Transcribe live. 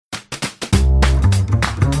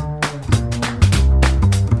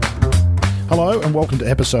Hello and welcome to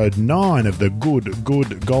episode 9 of the Good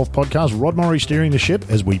Golf Podcast. Rod Murray steering the ship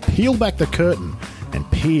as we peel back the curtain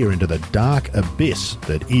and peer into the dark abyss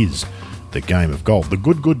that is the game of golf. The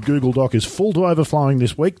Good Google Doc is full to overflowing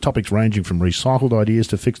this week. Topics ranging from recycled ideas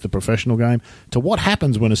to fix the professional game to what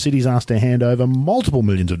happens when a city's asked to hand over multiple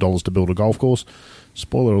millions of dollars to build a golf course.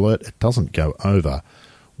 Spoiler alert, it doesn't go over.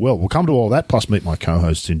 Well, we'll come to all that, plus meet my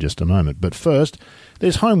co-hosts in just a moment. But first,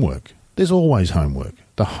 there's homework. There's always homework.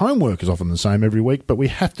 The homework is often the same every week, but we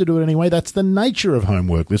have to do it anyway. That's the nature of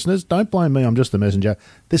homework, listeners. Don't blame me, I'm just the messenger.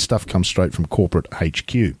 This stuff comes straight from corporate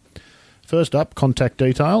HQ. First up, contact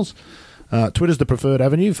details. Twitter's the preferred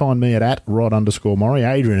avenue. Find me at Rod_Murray,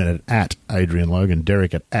 Adrian at Adrian Logan,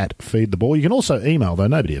 Derek at Feed the Ball. You can also email, though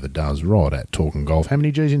nobody ever does, Rod at Talking Golf. How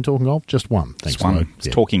many G's in Talking Golf? Just one. Thanks, Just one. Lode. It's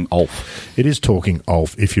Talking Golf. It is Talking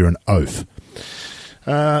Golf if you're an oaf.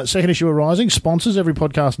 Second issue arising, sponsors. Every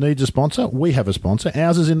podcast needs a sponsor. We have a sponsor.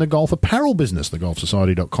 Ours is in the golf apparel business.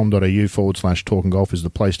 thegolfsociety.com.au/talking golf is the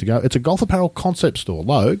place to go. It's a golf apparel concept store.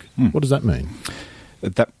 Logue, what does that mean?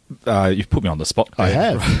 That you've put me on the spot there. I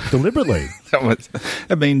have, deliberately.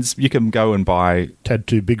 It means you can go and buy... Tad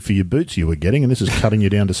too big for your boots you were getting, and this is cutting you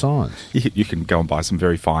down to size. You can go and buy some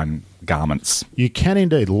very fine garments. You can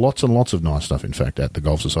indeed. Lots and lots of nice stuff, in fact, at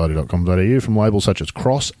thegolfsociety.com.au from labels such as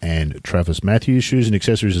Cross and Travis Matthews. Shoes and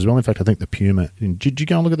accessories as well. In fact, I think the Puma... Did you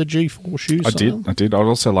go and look at the G4 shoes? I did. I'd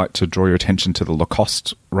also like to draw your attention to the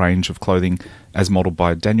Lacoste range of clothing as modelled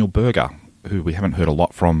by Daniel Berger, who we haven't heard a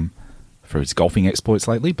lot from for his golfing exploits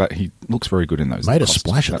lately, but he looks very good in those. Made a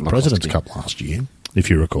splash at the President's Cup last year, if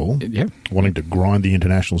you recall. Yeah. Wanting to grind the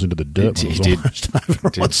internationals into the dirt. He did.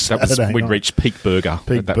 We'd reached peak Berger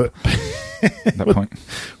at that point.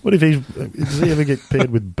 What if does he ever get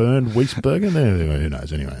paired with Bernd Wiesberger? Who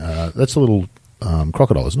knows, anyway. That's a little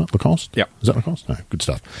crocodile, isn't it? Lacoste? Yeah. Is that Lacoste? No, good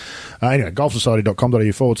stuff. Anyway,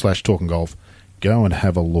 golfsociety.com.au/talking golf. Go and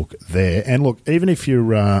have a look there. And look, even if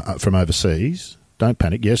you're from overseas... Don't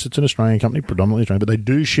panic. Yes, it's an Australian company, predominantly Australian, but they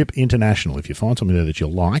do ship international. If you find something there that you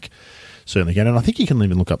like, certainly can. And I think you can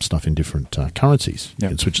even look up stuff in different currencies. Yep. You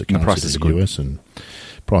can switch the currency to the US, and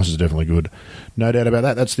prices are definitely good. No doubt about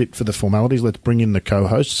that. That's it for the formalities. Let's bring in the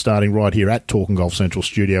co-hosts, starting right here at Talking Golf Central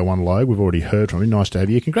Studio 1 Logue. We've already heard from him. Nice to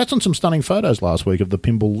have you. Congrats on some stunning photos last week of the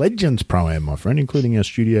Pinball Legends Pro-Am, my friend, including our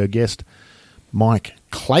studio guest, Mike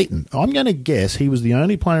Clayton. I'm going to guess he was the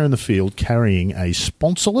only player in the field carrying a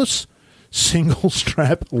sponsorless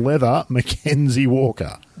single-strap leather Mackenzie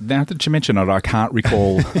Walker. Now that you mention it, I can't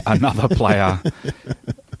recall another player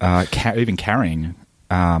even carrying.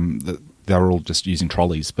 They were all just using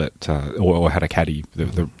trolleys, but or had a caddy.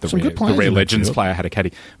 The Rare Legends player had a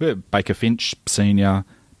caddy. Baker Finch, Senior,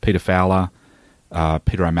 Peter Fowler,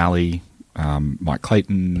 Peter O'Malley, Mike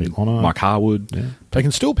Clayton, Mike Harwood. Yeah. They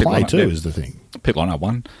can still play too, is the thing. Pete Lona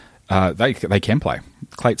won. They can play.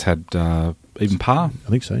 Clates had... even par? I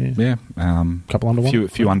think so, yeah. Yeah. Couple under one?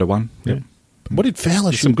 Few under one. Yeah. What did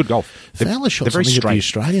Fowler shoot? Some good golf. Fowler shot something at the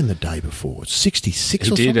Australian the day before. 66 or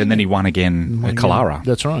something? He did, and then he won again at Kalara.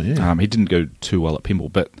 That's right, yeah. He didn't go too well at Pimble,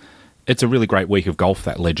 but it's a really great week of golf,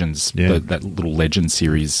 that Legends, that little Legends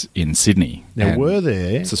series in Sydney. Now, and were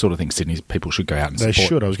there... It's the sort of thing Sydney people should go out and support. They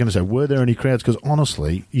should. I was going to say, were there any crowds? Because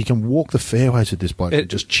honestly, you can walk the fairways with this bloke and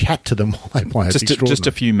just chat to them while they play. It's just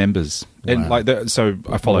a few members. Wow. And so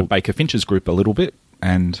I followed Baker Finch's group a little bit,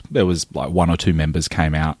 and there was like 1 or 2 members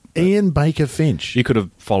came out. Ian Baker Finch. You could have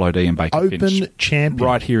followed Ian Baker Finch. Open champion.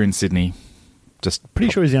 Right here in Sydney.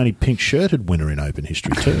 Pretty sure he's the only pink-shirted winner in Open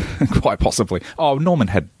history too. Quite possibly. Oh, Norman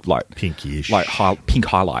had pinkish, pink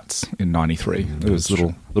highlights in '93. There was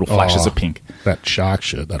little flashes of pink. That shark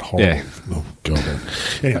shirt, that horrible. Yeah. Oh god.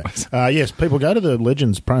 Anyway, yes, people go to the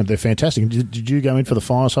Legends Pro. They're fantastic. Did you go in for the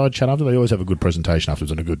fireside chat after? They always have a good presentation afterwards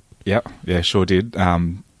and a good. Yeah, sure did.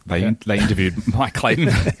 They interviewed Mike Clayton.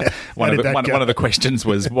 One of the questions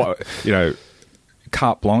was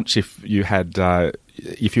carte blanche if you had a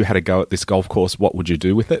go at this golf course, what would you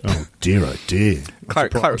do with it? Oh dear, I'm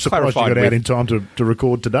surprised you got out in time to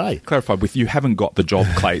record today. Clarified with, you haven't got the job,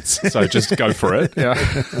 Clates, so just go for it. Yeah.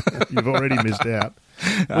 You've already missed out.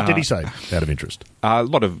 What did he say, out of interest? A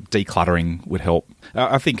lot of decluttering would help.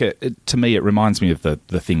 I think, to me, it reminds me of the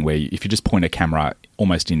thing where if you just point a camera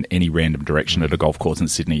almost in any random direction at a golf course in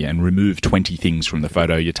Sydney and remove 20 things from the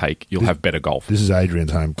photo you take, you'll have better golf. This is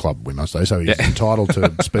Adrian's home club, we must say, so he's entitled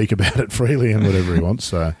to speak about it freely and whatever he wants.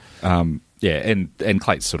 So, and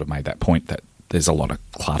Clates sort of made that point that there's a lot of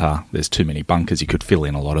clutter. There's too many bunkers. You could fill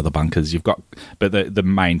in a lot of the bunkers. But the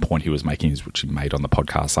main point he was making is, which he made on the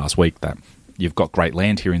podcast last week, that you've got great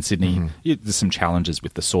land here in Sydney. Mm-hmm. There's some challenges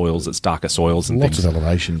with the soils. It's darker soils and lots of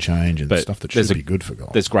elevation change and stuff that should be good for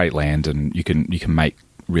golf. There's great land, and you can make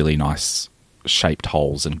really nice shaped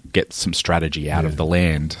holes and get some strategy out of the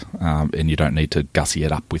land, and you don't need to gussy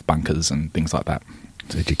it up with bunkers and things like that.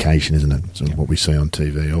 It's education, isn't it? So what we see on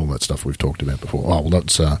TV, all that stuff we've talked about before. Oh, well,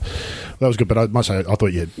 that was good. But I must say, I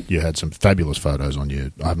thought you had some fabulous photos on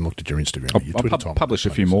your. I haven't looked at your Instagram. But your Twitter I'll publish a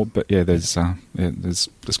few more, but there's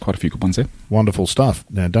quite a few good ones there. Wonderful stuff.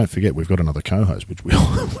 Now, don't forget, we've got another co-host, which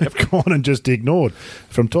we've gone and just ignored.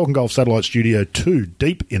 From Talking Golf Satellite Studio 2,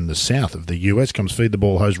 deep in the south of the US, comes Feed the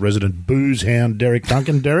Ball host resident booze hound Derek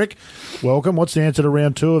Duncan. Derek, welcome. What's the answer to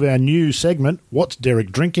round 2 of our new segment? What's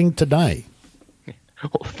Derek drinking today?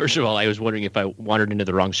 Well, first of all, I was wondering if I wandered into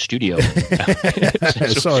the wrong studio.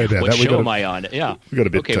 Sorry about what that. show am I on? Yeah, we got a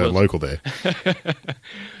bit local there.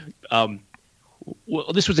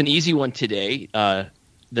 Well, this was an easy one today.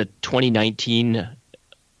 The 2019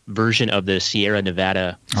 version of the Sierra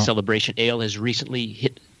Nevada Celebration Ale has recently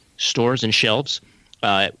hit stores and shelves.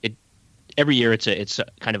 Every year, it's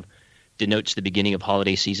kind of denotes the beginning of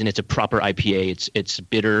holiday season. It's a proper IPA. It's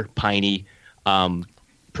bitter, piney.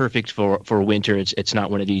 Perfect for winter. It's not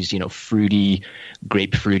one of these fruity,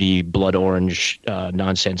 grapefruity, blood orange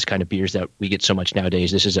nonsense kind of beers that we get so much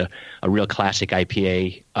nowadays. This is a real classic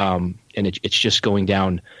IPA, and it's just going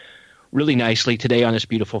down really nicely today on this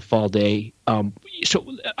beautiful fall day.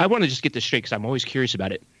 So I want to just get this straight because I'm always curious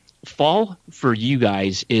about it. Fall for you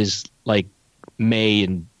guys is like May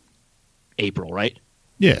and April, right?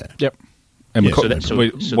 Yeah. Yep. And so that's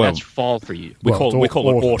fall for you. We call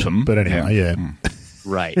it autumn, but anyway, yeah.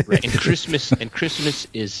 Right. And Christmas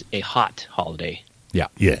is a hot holiday. Yeah.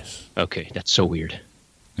 Yes. Okay, that's so weird.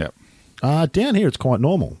 Yeah. Down here, it's quite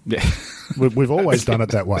normal. Yeah. We've always done it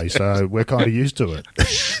that way, so we're kind of used to it.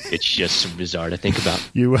 It's just so bizarre to think about.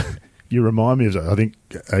 You remind me of. I think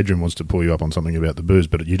Adrian wants to pull you up on something about the booze,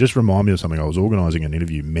 but you just remind me of something. I was organising an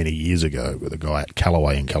interview many years ago with a guy at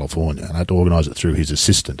Callaway in California, and I had to organise it through his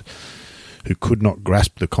assistant, who could not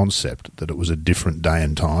grasp the concept that it was a different day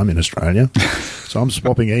and time in Australia. So I'm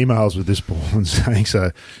swapping emails with this ball and saying,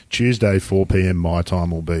 so Tuesday 4 p.m. my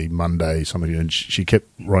time will be Monday something, and she kept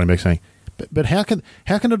writing back saying, but how can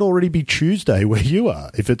it already be Tuesday where you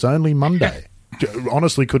are if it's only Monday?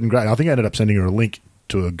 Honestly, couldn't grasp. I think I ended up sending her a link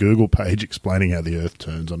to a Google page explaining how the Earth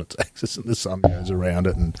turns on its axis and the sun goes around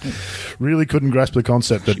it, and really couldn't grasp the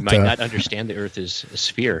concept that she might not understand the Earth is a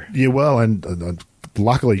sphere. Yeah, well, and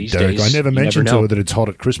luckily, these Derek, days, I never mentioned to her that it's hot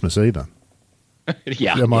at Christmas either.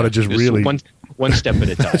 Yeah, I might have just really one step at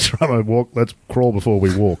a time. That's right. Let's crawl before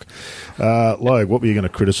we walk. Logue, what were you going to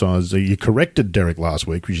criticise? You corrected Derek last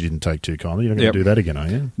week, which you didn't take too kindly. You're not going to do that again, are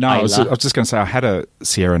you? No, I was just going to say I had a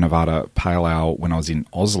Sierra Nevada Pale Ale when I was in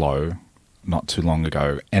Oslo not too long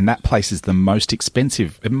ago, and that place is the most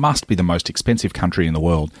expensive. It must be the most expensive country in the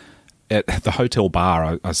world. At the hotel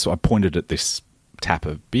bar, I pointed at this tap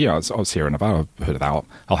of beer. I was Sierra Nevada. I've heard of that.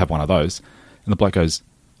 I'll have one of those. And the bloke goes,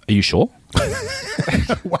 "Are you sure?"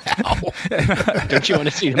 Wow. Don't you want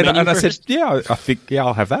to see the menu and I first? said, "Yeah, I think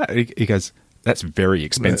I'll have that." He goes, "That's very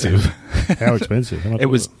expensive." How expensive? It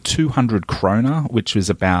was 200 krona, which was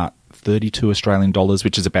about 32 Australian dollars,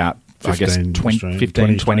 which is about 15,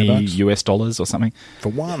 20 US dollars or something. For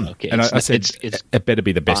one. Okay, and I said, it better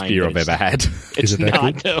be the best beer I've ever had. Is it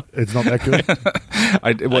that good? No. It's not that good?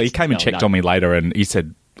 He came and checked on me later and he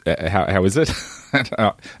said, how is it?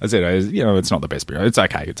 I said, it's not the best beer. It's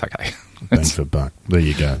okay. Bang for buck. There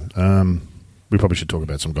you go. We probably should talk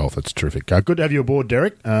about some golf. That's terrific. Good to have you aboard,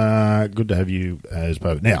 Derek. Good to have you as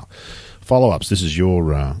both. Now, follow-ups. This is your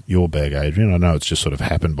bag, Adrian. I know it's just sort of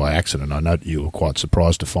happened by accident. I know you were quite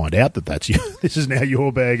surprised to find out that that's you. This is now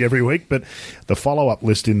your bag every week. But the follow-up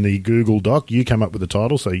list in the Google Doc, you came up with the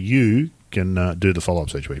title, so you can do the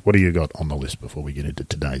follow-ups each week. What do you got on the list before we get into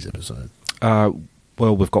today's episode?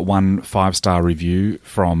 Well, we've got one 5-star review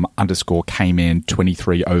from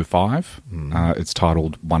 _Kman2305. It's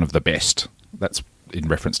titled "One of the Best." That's in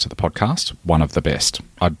reference to the podcast. One of the best.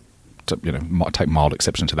 I'd might take mild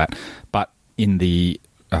exception to that. But in the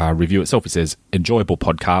review itself, it says, "Enjoyable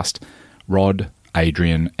podcast. Rod,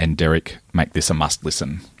 Adrian, and Derek make this a must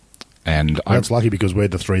listen." And that's lucky because we're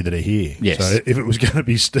the three that are here. Yes. So if it was going to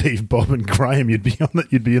be Steve, Bob, and Graham, you'd be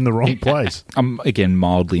in the wrong place. I'm again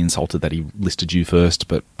mildly insulted that he listed you first,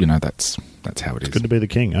 but that's how it is. It's good to be the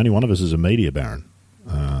king. Only one of us is a media baron.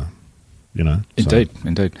 Indeed.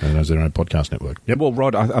 And has their own podcast network. Yep. Well,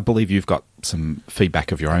 Rod, I believe you've got some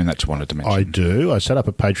feedback of your own that you wanted to mention. I do. I set up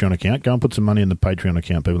a Patreon account. Go and put some money in the Patreon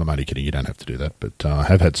account. People, I'm only kidding. You don't have to do that. But I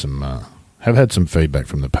have had some feedback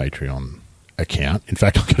from the Patreon account. In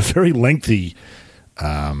fact, I got a very lengthy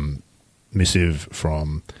missive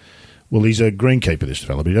from. Well, he's a greenkeeper, this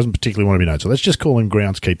fellow, but he doesn't particularly want to be known. So let's just call him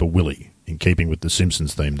Groundskeeper Willie. in keeping with the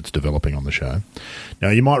Simpsons theme that's developing on the show. Now,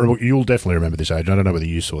 you'll definitely remember this, Adrian. I don't know whether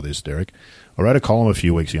you saw this, Derek. I wrote a column a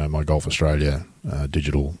few weeks ago in my Golf Australia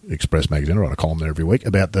Digital Express magazine. I write a column there every week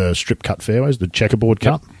about the strip cut fairways, the checkerboard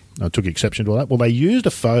cut. I took exception to all that. Well, they used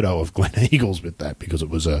a photo of Glen Eagles with that because it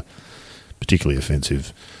was a particularly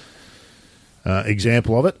offensive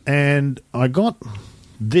example of it. And I got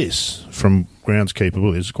this from groundskeeper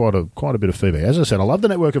Willie. It's quite a bit of feedback. As I said, I love the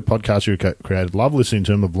network of podcasts you created. Love listening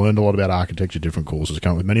to them. I've learned a lot about architecture, different courses.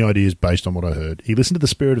 Come up with many ideas based on what I heard. He listened to the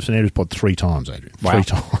Spirit of St Andrews pod 3 times, Adrian. Wow. 3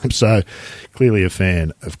 times. So clearly a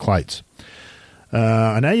fan of Clates.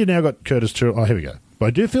 I know you've now got Curtis Tyrrell. Oh, here we go. But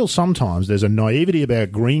I do feel sometimes there's a naivety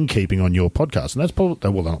about greenkeeping on your podcast, and that's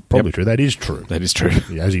probably true. That is true. That is true.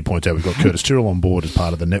 As he points out, we've got Curtis Tyrrell on board as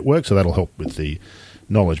part of the network, so that'll help with the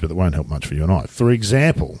knowledge, but it won't help much for you and I. For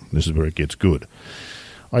example, this is where it gets good.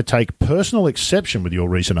 I take personal exception with your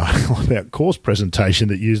recent article about course presentation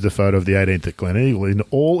that used the photo of the 18th at Glen Eagle in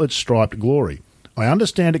all its striped glory. I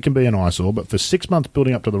understand it can be an eyesore, but for 6 months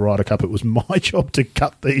building up to the Ryder Cup, it was my job to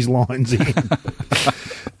cut these lines in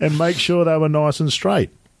and make sure they were nice and straight.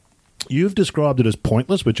 You've described it as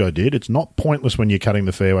pointless, which I did. It's not pointless when you're cutting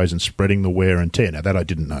the fairways and spreading the wear and tear. Now, that I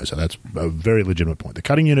didn't know, so that's a very legitimate point. The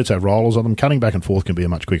cutting units have rollers on them. Cutting back and forth can be a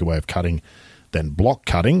much quicker way of cutting than block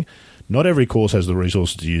cutting. Not every course has the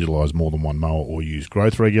resources to utilise more than one mower or use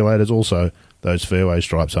growth regulators. Also, those fairway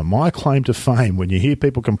stripes are my claim to fame. When you hear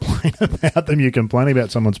people complain about them, you're complaining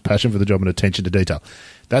about someone's passion for the job and attention to detail.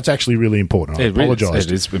 That's actually really important. I apologise.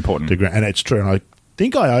 It is important. And it's true. And I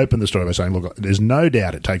think I opened the story by saying, look, there's no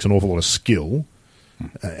doubt it takes an awful lot of skill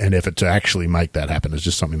and effort to actually make that happen. It's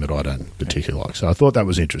just something that I don't particularly like. So I thought that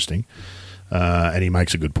was interesting. And he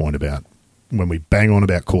makes a good point about when we bang on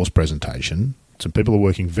about course presentation, some people are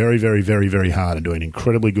working very, very, very, very hard and doing an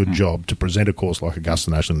incredibly good job to present a course like Augusta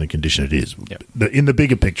National in the condition it is. Yep. In the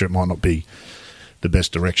bigger picture, it might not be the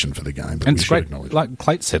best direction for the game, but and we it's should great, acknowledge like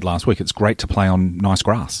Clate said last week, it's great to play on nice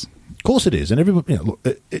grass. Of course it is. And everybody, look,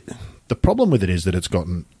 the problem with it is that it's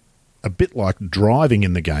gotten a bit like driving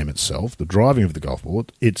in the game itself, the driving of the golf ball.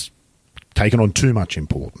 It's taken on too much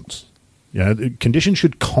importance. Conditions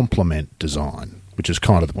should complement design, which is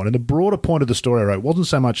kind of the point. And the broader point of the story I wrote wasn't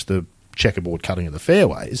so much the checkerboard cutting of the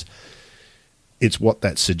fairways, it's what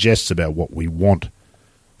that suggests about what we want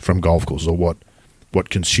from golf courses or what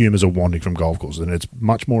consumers are wanting from golf courses. And it's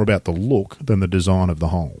much more about the look than the design of the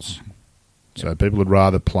holes. So people would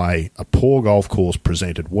rather play a poor golf course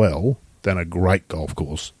presented well than a great golf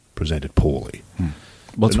course presented poorly.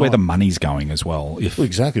 Well, it's where the money's going as well. If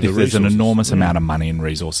there's an enormous amount of money and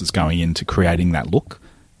resources going into creating that look,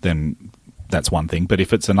 then that's one thing. But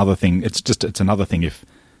if it's another thing, it's another thing if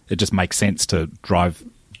it just makes sense to drive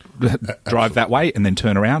that way and then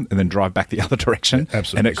turn around and then drive back the other direction.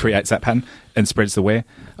 Absolutely. And it creates that pattern and spreads the wear.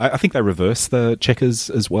 I think they reverse the checkers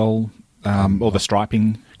as well, or the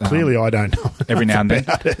striping. Clearly, I don't know every now and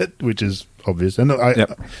then, which is obvious. And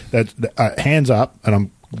hands up, and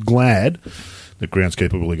I'm glad that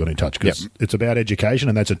groundskeeper Willie got in touch because it's about education,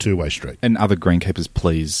 and that's a two-way street. And other greenkeepers,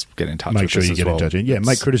 please get in touch. Make sure you get in touch. Yeah,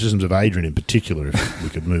 make criticisms of Adrian in particular if we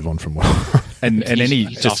could move on from what. and any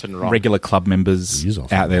just regular club members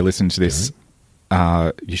out there listening to this,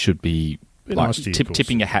 you should be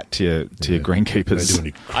tipping your hat to your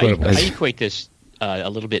greenkeepers. I equate this a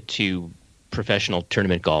little bit to professional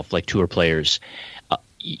tournament golf, like tour players.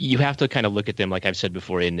 You have to kind of look at them, like I've said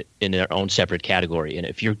before, in their own separate category. And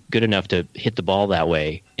if you're good enough to hit the ball that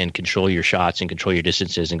way and control your shots and control your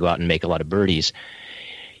distances and go out and make a lot of birdies,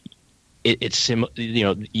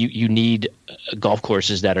 you need golf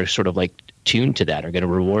courses that are sort of like tuned to that, are going to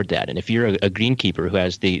reward that. And if you're a greenkeeper who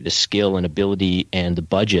has the skill and ability and the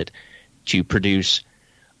budget to produce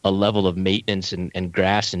a level of maintenance and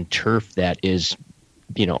grass and turf that is,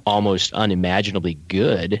 almost unimaginably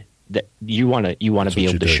good, that you want to be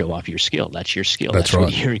able to show off your skill. That's your skill. That's right.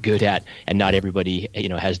 What you're good at, and not everybody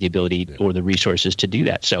has the ability or the resources to do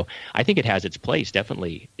that. So I think it has its place,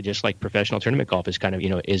 definitely. Just like professional tournament golf is kind of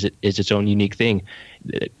is its own unique thing.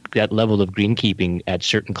 That level of greenkeeping at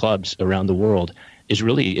certain clubs around the world is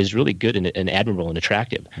really good and admirable and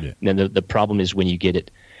attractive. Yeah. And then the problem is when you get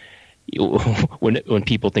it. When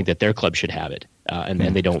people think that their club should have it, and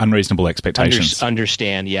then they don't unreasonable expectations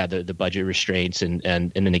understand the budget restraints, and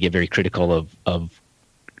then they get very critical of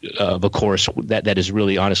a course that is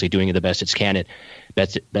really honestly doing it the best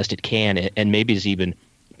it can, and maybe is even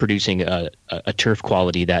producing a turf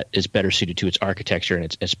quality that is better suited to its architecture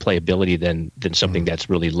and its playability than something that's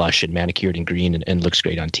really lush and manicured and green and looks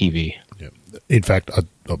great on TV. Yeah. In fact, I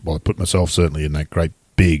put myself certainly in that great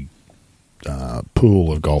big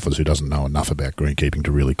pool of golfers who doesn't know enough about greenkeeping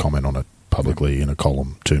to really comment on it publicly in a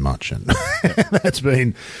column too much, and that's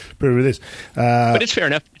been proven with this. But it's fair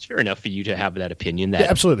enough. It's fair enough for you to have that opinion. That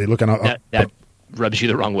absolutely. Look, and that rubs you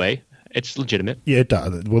the wrong way. It's legitimate. Yeah, it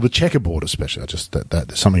does. Well, the checkerboard especially.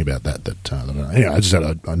 There's something about that anyway, I just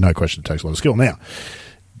had no question it takes a lot of skill. Now,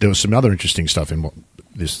 there was some other interesting stuff in what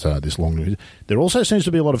this long news. There also seems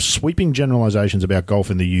to be a lot of sweeping generalisations about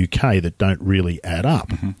golf in the UK that don't really add up.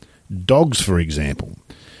 Mm-hmm. Dogs, for example.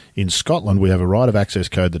 In Scotland, we have a right of access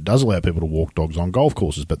code that does allow people to walk dogs on golf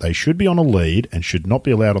courses, but they should be on a lead and should not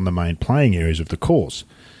be allowed on the main playing areas of the course.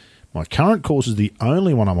 My current course is the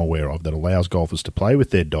only one I'm aware of that allows golfers to play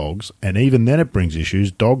with their dogs, and even then it brings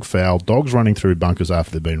issues: dog foul, dogs running through bunkers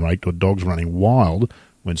after they've been raked, or dogs running wild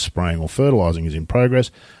when spraying or fertilising is in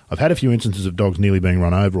progress. I've had a few instances of dogs nearly being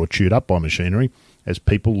run over or chewed up by machinery as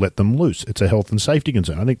people let them loose. It's a health and safety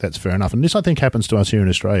concern. I think that's fair enough. And this, I think, happens to us here in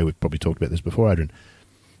Australia. We've probably talked about this before, Adrian.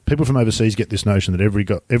 People from overseas get this notion that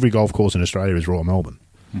every golf course in Australia is Royal Melbourne.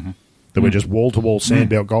 Mm-hmm. That we're just wall-to-wall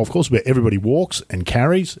sandbelt golf course where everybody walks and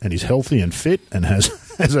carries and is healthy and fit and has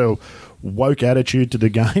a woke attitude to the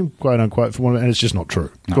game, quote-unquote, and it's just not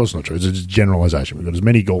true. Of course it's not true. It's a generalisation. We've got as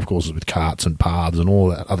many golf courses with carts and paths and all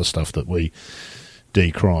that other stuff that we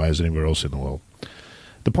decry as anywhere else in the world.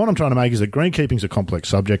 The point I'm trying to make is that greenkeeping is a complex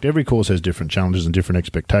subject. Every course has different challenges and different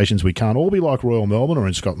expectations. We can't all be like Royal Melbourne, or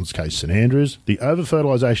in Scotland's case, St Andrews. The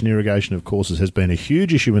over-fertilisation irrigation of courses has been a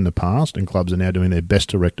huge issue in the past, and clubs are now doing their best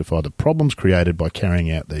to rectify the problems created by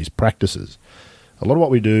carrying out these practices. A lot of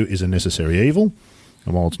what we do is a necessary evil,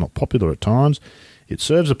 and while it's not popular at times, it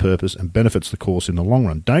serves a purpose and benefits the course in the long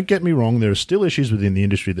run. Don't get me wrong, there are still issues within the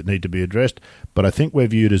industry that need to be addressed, but I think we're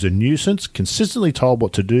viewed as a nuisance, consistently told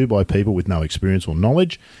what to do by people with no experience or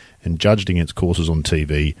knowledge, and judged against courses on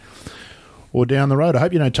TV or down the road. I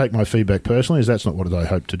hope you don't take my feedback personally, as that's not what I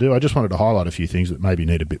hope to do. I just wanted to highlight a few things that maybe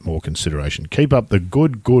need a bit more consideration. Keep up the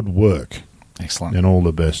good work. Excellent. And all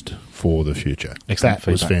the best for the future. Excellent That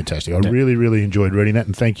feedback. was fantastic. I really, really enjoyed reading that,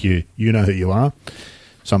 and thank you. You know who you are.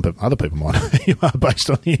 Other people might know who you are based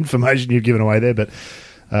on the information you've given away there, but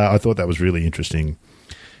I thought that was really interesting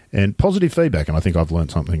and positive feedback, and I think I've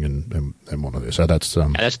learned something and one of this. So that's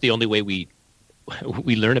the only way we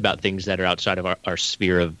learn about things that are outside of our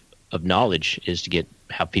sphere of knowledge, is to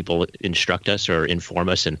have people instruct us or inform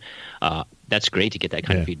us, and that's great to get that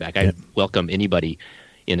kind of feedback. I welcome anybody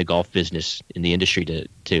in the golf business, in the industry,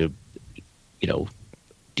 to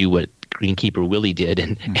do what Greenkeeper Willie did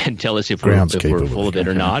and tell us if we're full of it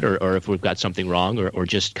or not, or if we've got something wrong, or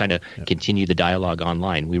just kind of continue the dialogue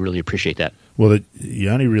online. We really appreciate that. Well, you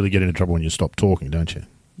only really get into trouble when you stop talking, don't you?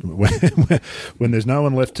 When there's no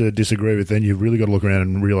one left to disagree with, then you've really got to look around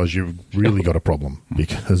and realise you've really got a problem.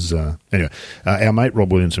 Because, anyway, our mate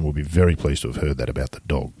Rob Williamson will be very pleased to have heard that about the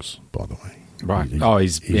dogs, by the way. Right.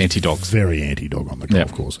 He's anti-dogs. Very anti-dog on the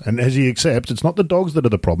golf course. And as he accepts, it's not the dogs that are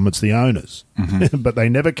the problem, it's the owners. Mm-hmm. But they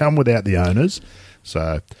never come without the owners.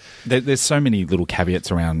 So there's so many little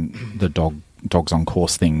caveats around the dogs on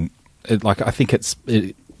course thing. I think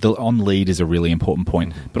the on lead is a really important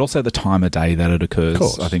point, but also the time of day that it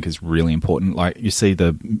occurs, I think, is really important. Like, you see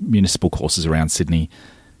the municipal courses around Sydney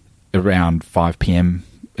around 5 p.m.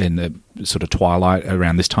 in the sort of twilight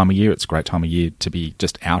around this time of year. It's a great time of year to be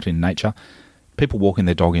just out in nature. People walking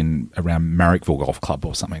their dog in around Marrickville Golf Club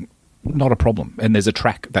or something, not a problem. And there's a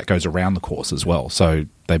track that goes around the course as well, so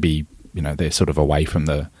they're sort of away from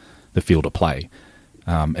the field of play,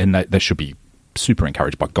 and they should be super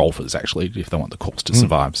encouraged by golfers, actually, if they want the course to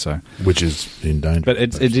survive. So, which is in danger. But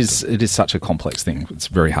it is such a complex thing. It's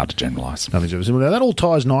very hard to generalise. Nothing's ever similar. Now, that all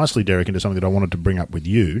ties nicely, Derek, into something that I wanted to bring up with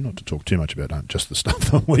you. Not to talk too much about just the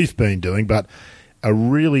stuff that we've been doing, but a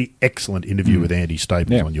really excellent interview with Andy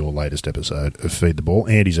Staples on your latest episode of Feed the Ball.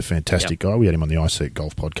 Andy's a fantastic guy. We had him on the iSeek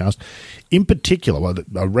Golf podcast. In particular,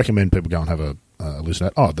 I recommend people go and have a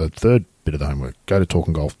listen at the third bit of the homework. Go to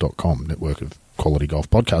talkinggolf.com, network of quality golf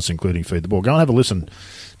podcasts, including Feed the Ball. Go and have a listen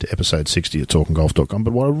to episode 60 at talkinggolf.com.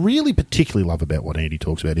 But what I really particularly love about what Andy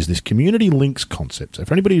talks about is this community links concept. So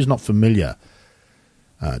for anybody who's not familiar,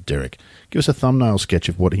 Derek, give us a thumbnail sketch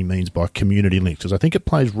of what he means by community links, because I think it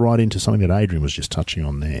plays right into something that Adrian was just touching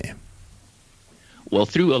on there. Well,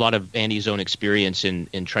 through a lot of Andy's own experience in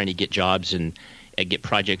trying to get jobs and get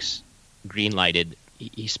projects green-lighted,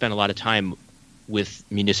 he spent a lot of time with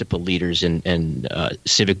municipal leaders and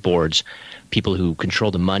civic boards, people who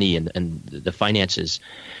control the money and the finances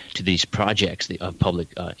to these projects of public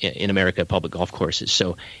in America, public golf courses.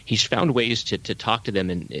 So he's found ways to talk to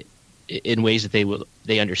them in ways that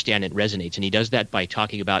they understand and resonates. And he does that by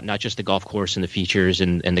talking about not just the golf course and the features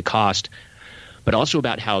and the cost, but also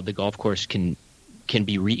about how the golf course can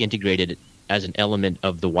be reintegrated as an element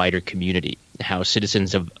of the wider community, how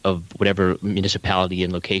citizens of whatever municipality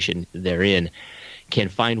and location they're in can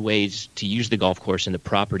find ways to use the golf course and the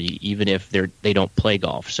property even if they don't play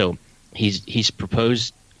golf. So he's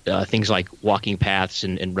proposed things like walking paths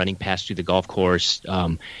and running paths through the golf course,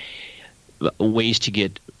 ways to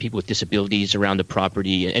get people with disabilities around the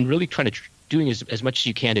property, and really trying to doing as much as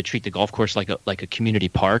you can to treat the golf course like a community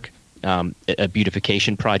park, a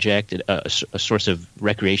beautification project, a source of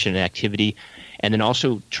recreation and activity, and then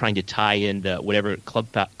also trying to tie in whatever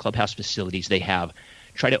clubhouse facilities they have.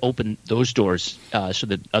 Try to open those doors so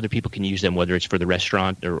that other people can use them, whether it's for the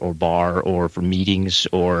restaurant or bar or for meetings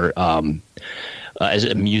or as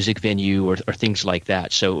a music venue or things like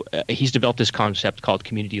that. So he's developed this concept called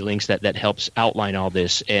Community Links that helps outline all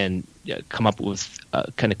this and come up with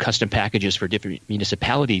kind of custom packages for different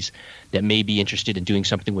municipalities that may be interested in doing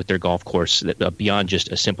something with their golf course that, beyond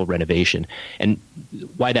just a simple renovation. And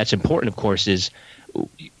why that's important, of course, is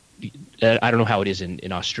I don't know how it is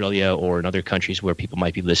in Australia or in other countries where people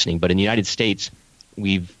might be listening, but in the United States,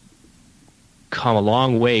 we've come a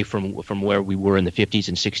long way from where we were in the 50s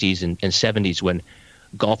and 60s and 70s when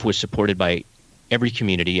golf was supported by every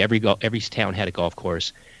community. Every town had a golf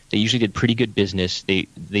course. They usually did pretty good business. They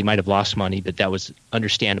might have lost money, but that was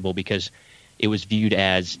understandable because it was viewed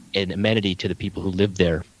as an amenity to the people who lived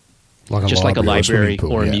there. Like a library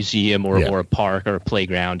or a museum or a park or a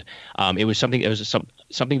playground. It was something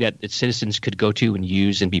that citizens could go to and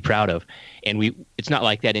use and be proud of. And it's not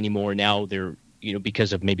like that anymore. Now they're,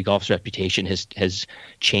 because of maybe golf's reputation has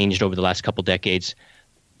changed over the last couple decades.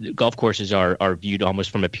 Golf courses are viewed almost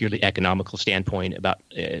from a purely economical standpoint about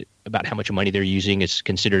how much money they're using. It's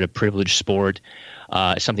considered a privileged sport,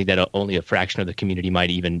 something that only a fraction of the community might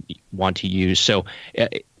even want to use. So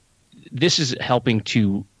this is helping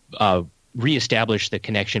to reestablish the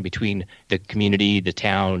connection between the community, the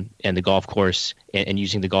town, and the golf course, and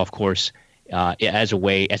using the golf course as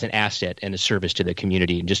an asset and a service to the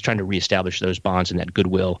community, and just trying to reestablish those bonds and that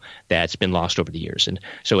goodwill that's been lost over the years. And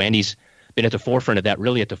so Andy's been at the forefront of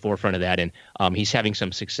that, and he's having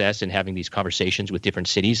some success in having these conversations with different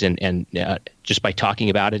cities, and just by talking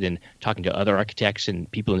about it and talking to other architects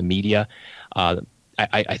and people in the media,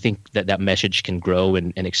 I think that message can grow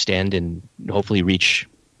and extend and hopefully reach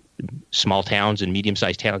small towns and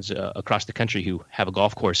medium-sized towns across the country who have a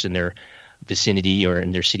golf course in their vicinity or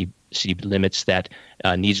in their city limits that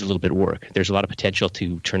needs a little bit of work. There's a lot of potential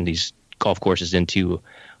to turn these golf courses into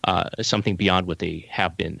something beyond what they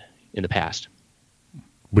have been in the past.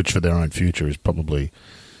 Which for their own future is probably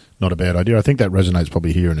not a bad idea. I think that resonates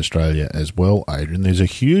probably here in Australia as well, Adrian. There's a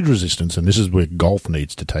huge resistance, and this is where golf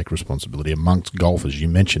needs to take responsibility amongst golfers. You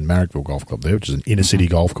mentioned Marrickville Golf Club there, which is an inner-city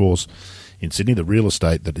golf course in Sydney. The real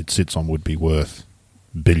estate that it sits on would be worth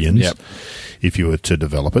billions if you were to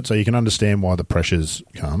develop it. So you can understand why the pressures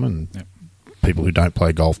come, and people who don't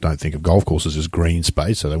play golf don't think of golf courses as green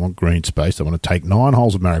space, so they want green space. They want to take 9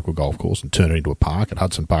 holes of Marrickville Golf Course and turn it into a park. At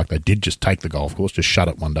Hudson Park, they did just take the golf course, just shut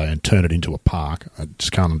it one day and turn it into a park. I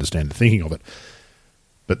just can't understand the thinking of it.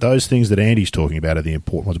 But those things that Andy's talking about are the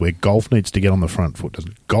important ones, where golf needs to get on the front foot.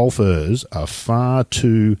 Golfers are far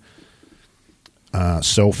too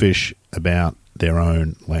selfish about their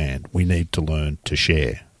own land. We need to learn to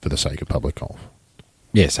share for the sake of public golf.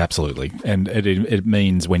 Yes, absolutely. And it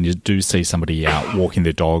means when you do see somebody out walking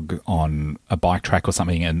their dog on a bike track or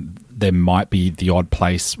something, and there might be the odd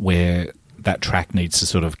place where that track needs to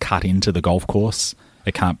sort of cut into the golf course.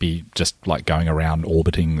 It can't be just like going around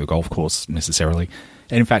orbiting the golf course necessarily.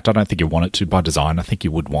 And in fact, I don't think you want it to by design. I think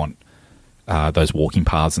you would want those walking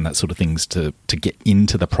paths and that sort of things to get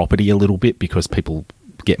into the property a little bit, because people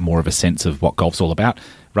get more of a sense of what golf's all about,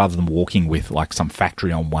 rather than walking with like some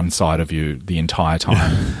factory on one side of you the entire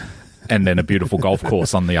time and then a beautiful golf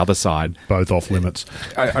course on the other side. Both off limits.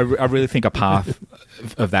 I really think a path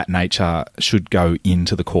of that nature should go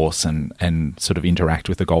into the course and sort of interact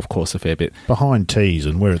with the golf course a fair bit. Behind tees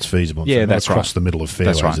and where it's feasible. Yeah, that's right. Across the middle of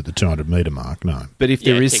fairways at the 200-metre mark, no. But if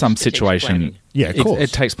there is some situation... Of course.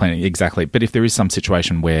 It takes planning, exactly. But if there is some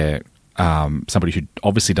situation where somebody who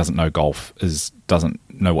obviously doesn't know golf doesn't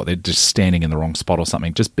know what they're just standing in the wrong spot or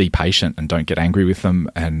something, just be patient and don't get angry with them,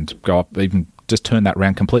 and go up, even just turn that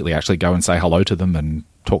around completely. Actually go and say hello to them and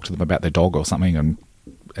talk to them about their dog or something, and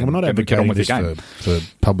we're not advocating this for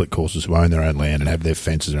public courses who own their own land and have their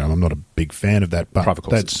fences around. I'm not a big fan of that, but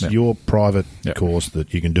that's your private course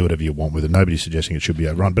that you can do whatever you want with it. Nobody's suggesting it should be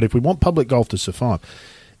overrun. But if we want public golf to survive,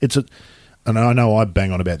 and I know I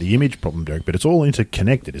bang on about the image problem, Derek, but it's all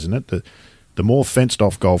interconnected, isn't it? the more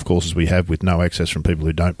fenced-off golf courses we have with no access from people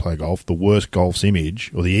who don't play golf, the worse golf's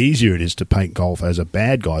image, or the easier it is to paint golf as a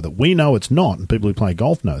bad guy that we know it's not, and people who play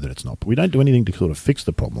golf know that it's not. But we don't do anything to sort of fix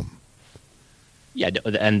the problem. Yeah,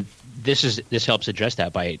 and this helps address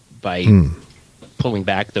that by pulling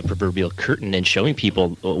back the proverbial curtain and showing people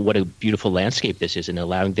what a beautiful landscape this is and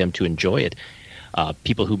allowing them to enjoy it.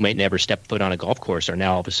 People who might never step foot on a golf course are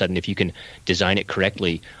now all of a sudden, if you can design it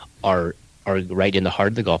correctly, are right in the heart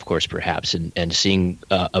of the golf course perhaps, and seeing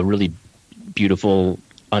a really beautiful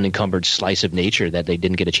unencumbered slice of nature that they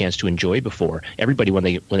didn't get a chance to enjoy before. Everybody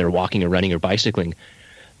when they're walking or running or bicycling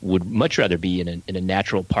would much rather be in a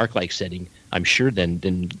natural park-like setting, I'm sure,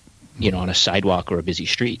 than on a sidewalk or a busy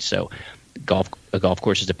street. So a golf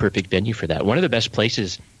course is a perfect venue for that. One of the best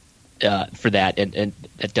places for that, and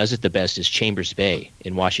that does it the best, is Chambers Bay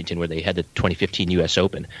in Washington, where they had the 2015 U.S.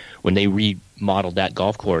 Open. When they remodeled that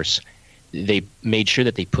golf course, they made sure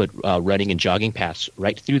that they put running and jogging paths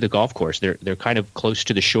right through the golf course. They're kind of close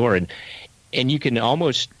to the shore, and you can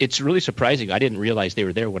almost. It's really surprising. I didn't realize they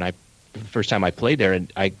were there when the first time I played there,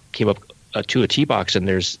 and I came up to a tee box, and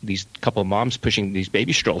there's these couple of moms pushing these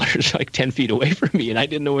baby strollers like 10 feet away from me, and I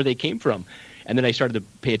didn't know where they came from. And then I started to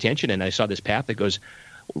pay attention, and I saw this path that goes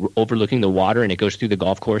overlooking the water, and it goes through the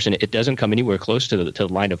golf course, and it doesn't come anywhere close to the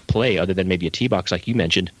line of play, other than maybe a tee box like you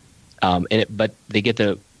mentioned. But they get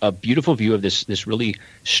a beautiful view of this really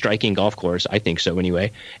striking golf course, I think so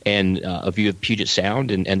anyway, and a view of Puget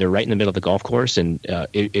Sound, and they're right in the middle of the golf course, and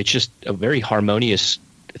it's just a very harmonious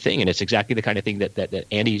thing, and it's exactly the kind of thing that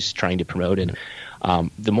Andy's trying to promote. And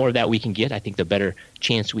the more of that we can get, I think the better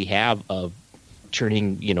chance we have of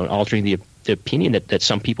altering the opinion that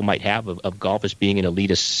some people might have of golf as being an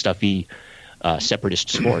elitist, stuffy, separatist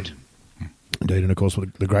sport. Indeed, and of course,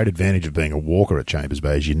 the great advantage of being a walker at Chambers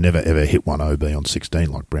Bay is you never ever hit one OB on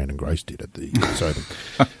 16 like Brandon Grace did at the US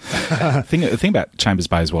Open. The thing about Chambers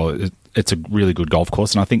Bay as well, it's a really good golf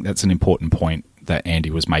course, and I think that's an important point that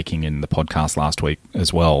Andy was making in the podcast last week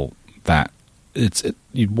as well, that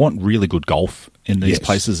you want really good golf in these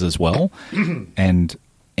places as well. And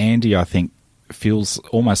Andy, I think, feels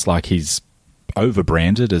almost like he's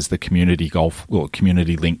over-branded as the community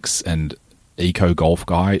links and eco golf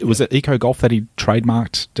guy. Was it eco golf that he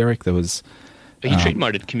trademarked, Derek? There was he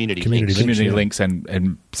trademarked community links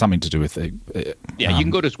and something to do with you can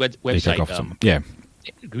go to his website.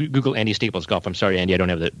 Google Andy Staples Golf. I'm sorry, Andy, I don't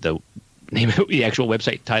have the name of the actual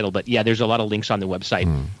website title, but there's a lot of links on the website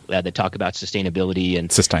that talk about sustainability and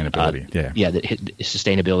sustainability.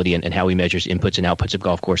 Sustainability and how he measures inputs and outputs of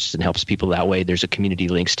golf courses and helps people that way. There's a community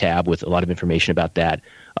links tab with a lot of information about that,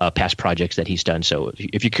 past projects that he's done. So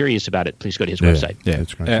if you're curious about it, please go to his website. Yeah,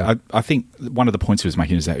 that's great. I think one of the points he was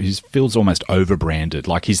making is that he feels almost over-branded,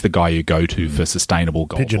 like he's the guy you go to for sustainable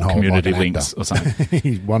golf or community links or something.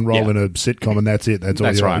 He's one role in a sitcom and that's it. That's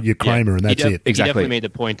all right. You're Kramer and that's it. Exactly. He definitely made the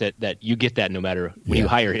point that you get that no matter when you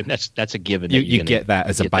hire him. That's a given. You get that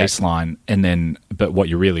as a baseline, and then but what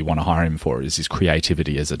you really want to hire him for is his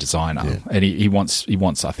creativity as a designer, and he wants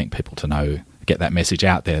I think people to get that message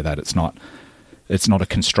out there that it's not a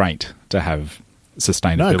constraint to have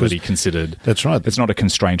sustainability considered. That's right. It's not a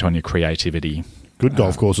constraint on your creativity. Good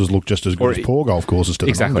golf courses look just as good as poor golf courses to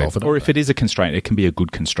the non-golfer. Or if it is a constraint, it can be a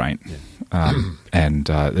good constraint. And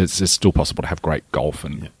it's still possible to have great golf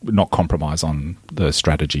and not compromise on the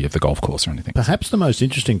strategy of the golf course or anything. Perhaps the most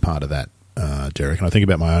interesting part of that, Derek, and I think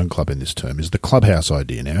about my own club in this term, is the clubhouse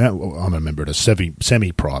idea. Now, I'm a member at a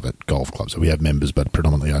semi-private golf club, so we have members but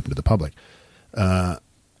predominantly open to the public.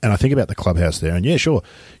 And I think about the clubhouse there, and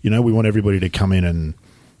we want everybody to come in and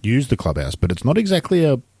use the clubhouse, but it's not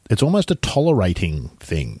exactly it's almost a tolerating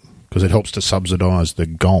thing because it helps to subsidise the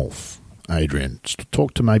golf. Adrian,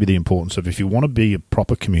 talk to maybe the importance of, if you want to be a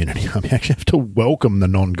proper community, you actually have to welcome the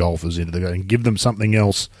non-golfers into the game and give them something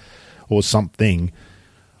else or something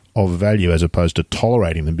of value as opposed to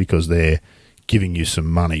tolerating them because they're giving you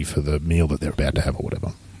some money for the meal that they're about to have or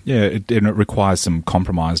whatever. Yeah, and it requires some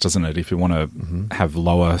compromise, doesn't it? If you want to have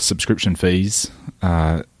lower subscription fees,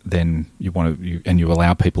 then you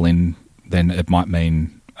allow people in, then it might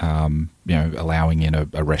mean allowing in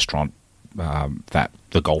a restaurant that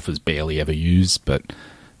the golfers barely ever use, but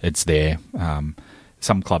it's there.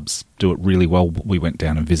 Some clubs do it really well. We went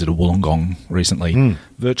down and visited Wollongong recently.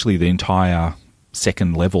 Virtually the entire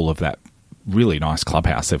second level of that really nice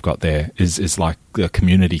clubhouse they've got there is like a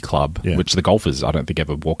community club, which the golfers, I don't think,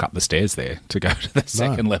 ever walk up the stairs there to go to the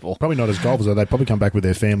second level. Probably not as golfers, though. They probably come back with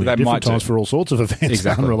their family at different times for all sorts of events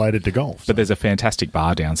unrelated to golf. But there's a fantastic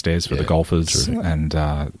bar downstairs for the golfers and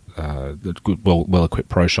well-equipped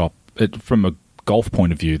pro shop. From a golf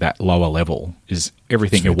point of view, that lower level is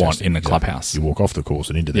everything you want in the clubhouse. You walk off the course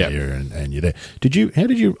and into the area, and you're there. I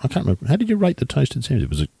can't remember. How did you rate the toasted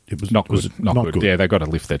sandwich? It was not good. Not good. Yeah, they've got to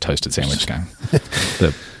lift their toasted sandwich game.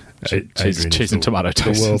 The cheese and tomato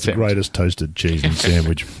toast. The world's greatest toasted cheese and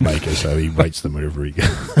sandwich maker, so he rates them wherever he goes.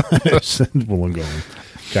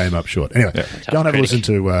 Wollongong came up short. Anyway, go and have a listen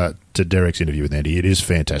to Derek's interview with Andy. It is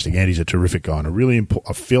fantastic. Andy's a terrific guy, and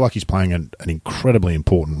I feel like he's playing an incredibly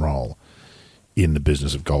important role in the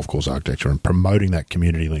business of golf course architecture and promoting that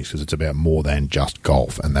community links, because it's about more than just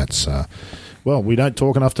golf. And that's, we don't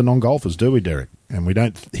talk enough to non-golfers, do we, Derek? And we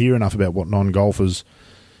don't hear enough about what non-golfers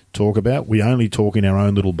talk about. We only talk in our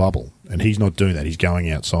own little bubble, and he's not doing that. He's going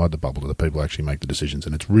outside the bubble to the people who actually make the decisions,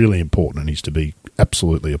 and it's really important, and he's to be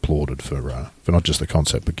absolutely applauded for not just the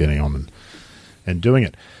concept, but getting on and doing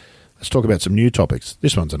it. Let's talk about some new topics.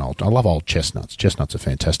 This one's I love old chestnuts. Chestnuts are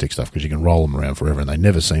fantastic stuff because you can roll them around forever, and they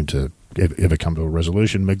never seem to ever come to a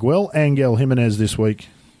resolution. Miguel Angel Jimenez this week.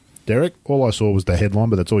 Derek, all I saw was the headline,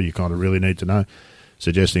 but that's all you kind of really need to know,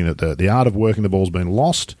 suggesting that the art of working the ball's been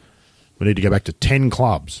lost. We need to go back to 10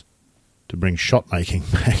 clubs to bring shot making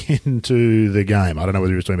back into the game. I don't know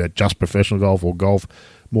whether he was talking about just professional golf or golf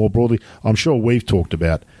more broadly. I'm sure we've talked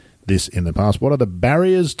about this in the past. What are the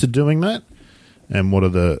barriers to doing that? And what are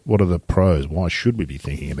the pros? Why should we be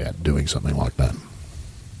thinking about doing something like that?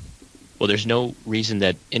 Well, there's no reason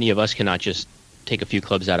that any of us cannot just take a few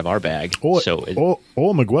clubs out of our bag. Or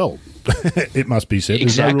Miguel. It must be said.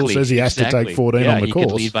 There's no rule says he has to take 14 on the course. You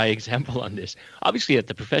could lead by example on this. Obviously, at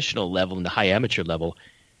the professional level and the high amateur level,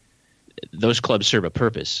 those clubs serve a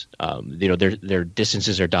purpose. Their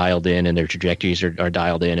distances are dialed in and their trajectories are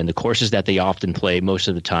dialed in, and the courses that they often play most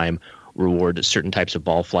of the time reward certain types of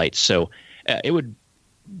ball flights. So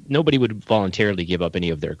nobody would voluntarily give up any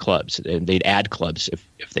of their clubs, and they'd add clubs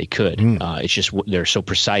if they could. It's just they're so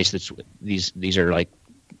precise that these are like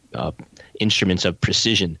instruments of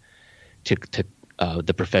precision to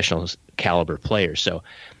the professional caliber players. So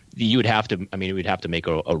you would have to. I mean, we'd have to make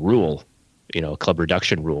a rule, a club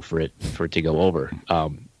reduction rule for it to go over.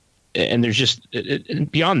 And there's just and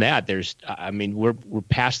beyond that, we're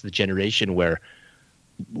past the generation where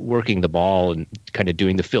working the ball and kind of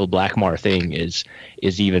doing the Phil Blackmar thing is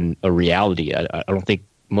even a reality. I don't think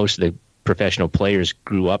most of the professional players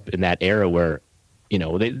grew up in that era where,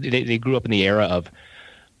 they grew up in the era of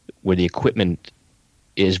where the equipment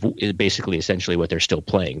is basically essentially what they're still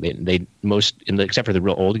playing. Except for the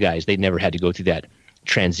real old guys, they never had to go through that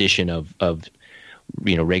transition of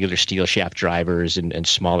regular steel shaft drivers and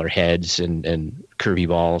smaller heads and curvy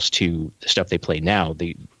balls to the stuff they play now.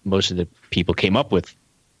 Most of the people came up with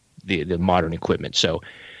the modern equipment. So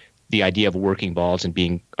the idea of working balls and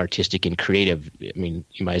being artistic and creative, I mean,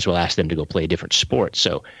 you might as well ask them to go play a different sport.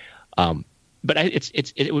 So, but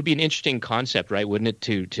it would be an interesting concept, right? Wouldn't it,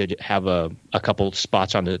 to have a couple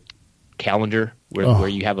spots on the calendar where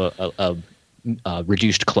you have a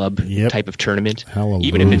reduced club type of tournament,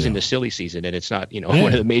 even if it's in the silly season and it's not, one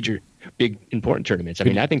of the major, big, important tournaments. I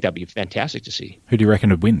mean, I think that'd be fantastic to see. Who do you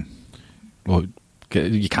reckon would win? Well,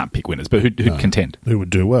 you can't pick winners, but who'd contend? Who would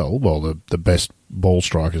do well? Well, the best ball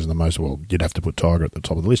strikers and the most, you'd have to put Tiger at the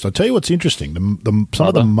top of the list. I'll tell you what's interesting. Some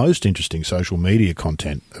of the most interesting social media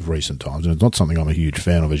content of recent times, and it's not something I'm a huge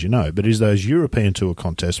fan of, as you know, but is those European Tour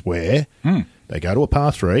contests where they go to a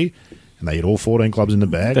par 3 and they hit all 14 clubs in the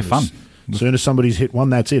bag. They're fun. As soon as somebody's hit one,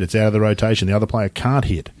 that's it. It's out of the rotation. The other player can't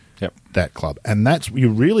hit that club. And you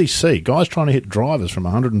really see guys trying to hit drivers from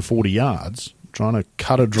 140 yards, trying to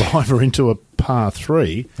cut a driver into a par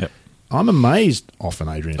 3. Yep. I'm amazed often,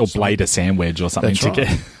 Adrian. Or blade a sand wedge or something. That's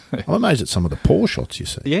right. I'm amazed at some of the poor shots you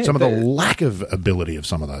see. Yeah, some of the lack of ability of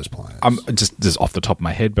some of those players. I'm just off the top of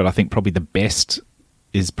my head, but I think probably the best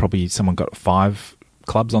is probably someone got 5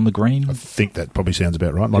 clubs on the green. I think that probably sounds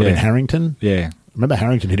about right. Might have been Harrington. Yeah. I remember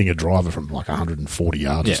Harrington hitting a driver from like 140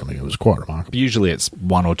 yards or something. It was quite remarkable. Usually it's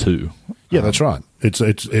 1 or 2. Yeah, that's right. It's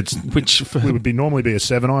which it would normally be a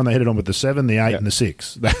 7-iron. They hit it on with the 7, the 8, and the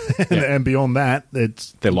 6, and beyond that,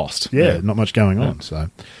 they're lost. Yeah, not much going on. So,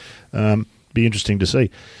 be interesting to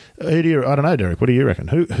see. I don't know, Derek. What do you reckon?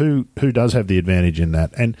 Who does have the advantage in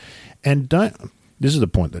that? And don't. This is the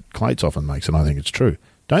point that Clates often makes, and I think it's true.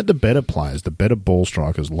 Don't the better players, the better ball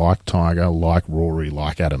strikers like Tiger, like Rory,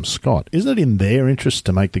 like Adam Scott, isn't it in their interest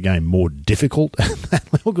to make the game more difficult at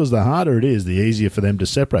that level? Because the harder it is, the easier for them to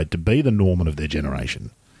separate, to be the Norman of their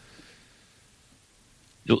generation.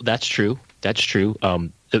 That's true.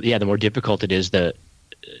 The more difficult it is,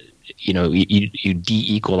 you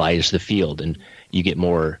de-equalize the field and you get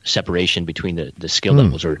more separation between the skill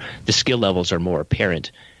levels, or the skill levels are more apparent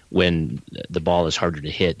when the ball is harder to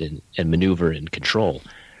hit and maneuver and control.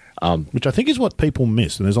 Which I think is what people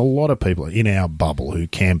miss. And there's a lot of people in our bubble who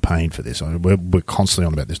campaign for this. I mean, we're constantly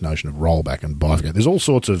on about this notion of rollback and bifurcate. There's all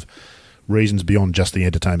sorts of reasons beyond just the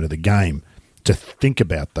entertainment of the game to think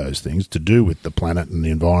about those things, to do with the planet and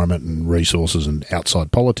the environment and resources and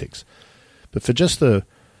outside politics. But for just the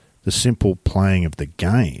simple playing of the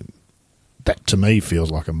game, that to me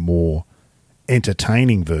feels like a more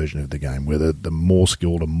entertaining version of the game, where the more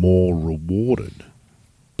skilled are more rewarded.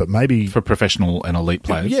 But maybe for professional and elite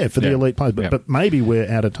players. Yeah, for the elite players. But maybe we're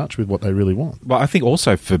out of touch with what they really want. Well, I think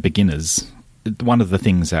also for beginners, one of the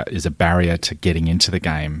things that is a barrier to getting into the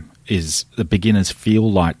game is the beginners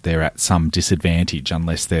feel like they're at some disadvantage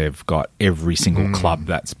unless they've got every single club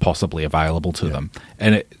that's possibly available to them.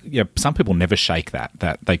 And some people never shake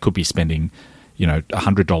that they could be spending,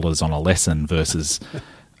 $100 on a lesson versus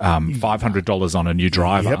 $500 on a new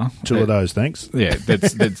driver. Yep, two of those, thanks. Yeah,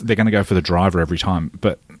 they're going to go for the driver every time.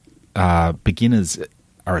 But beginners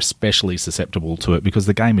are especially susceptible to it because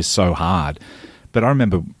the game is so hard. But I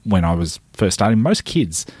remember when I was first starting, most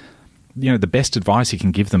kids, the best advice you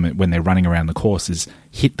can give them when they're running around the course is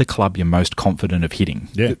hit the club you're most confident of hitting.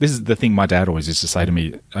 Yeah. This is the thing my dad always used to say to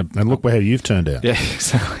me. And look how you've turned out. Yeah,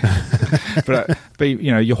 exactly. but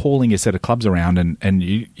you're hauling a set of clubs around and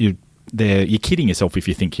you're kidding yourself if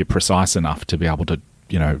you think you're precise enough to be able to,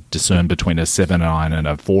 discern between a 7-iron and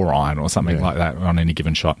a 4-iron or something like that on any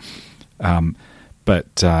given shot.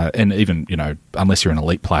 But even, unless you're an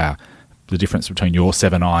elite player, the difference between your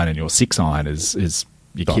 7-iron and your 6-iron is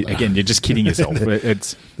again, you're just kidding yourself.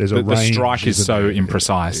 The strike is so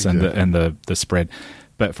imprecise and the spread.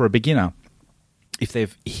 But for a beginner, if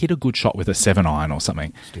they've hit a good shot with a 7-iron or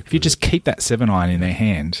something, if you just keep that 7-iron in their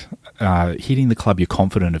hand, hitting the club you're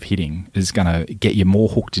confident of hitting is going to get you more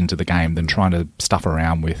hooked into the game than trying to stuff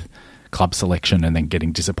around with club selection and then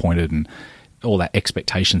getting disappointed and all that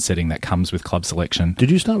expectation setting that comes with club selection.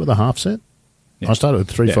 Did you start with a half set? Yeah. I started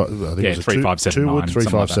with 3, 5. I think it was 3, 5, 7, 9. 3,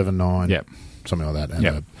 5, 7, 9. Yeah. Something like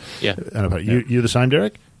that. You're the same,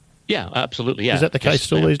 Derek? Yeah, absolutely. Yeah. Is that the case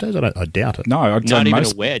still these days? I doubt it. No, not even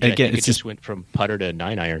a wedge. Again, I think it just went from putter to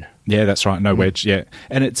 9-iron. Yeah, that's right. No wedge. Yeah,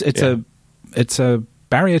 and it's a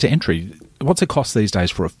barrier to entry. What's it cost these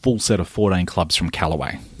days for a full set of 14 clubs from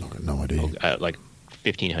Callaway? I've got no idea. Like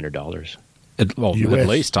 $1,500. At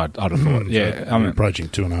least I'd have thought. Yeah, I'm approaching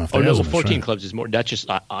 2,500. Oh no, 14 clubs is more. That's just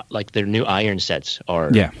like their new iron sets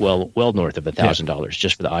are well north of $1,000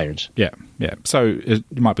 just for the irons. Yeah. So you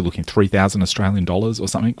might be looking $3,000 Australian dollars or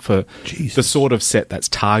something for the sort of set that's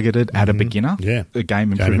targeted at a beginner. Yeah, a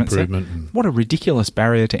game improvement set. What a ridiculous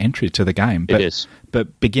barrier to entry to the game. But, it is.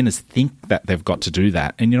 But beginners think that they've got to do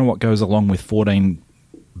that, and you know what goes along with 14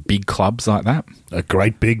 big clubs like that? A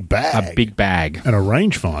great big bag. A big bag. And a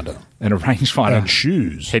rangefinder. And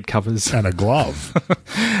shoes. Head covers. And a glove.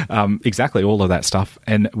 Exactly, all of that stuff.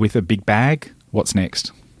 And with a big bag, what's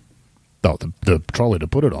next? Oh, the trolley to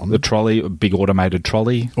put it on. The trolley, a big automated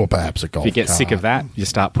trolley. Or perhaps a golf cart. If you get sick of that, you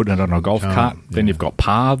start putting it on a golf cart. Then you've got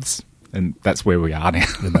paths, and that's where we are now.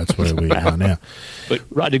 And that's where we are now. But,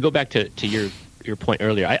 Rod, to go back to your point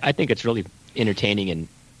earlier, I think it's really entertaining and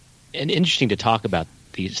interesting to talk about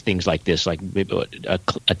these things like this, like a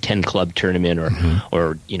 10-club tournament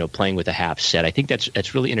or playing with a half set. I think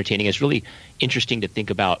that's really entertaining. It's really interesting to think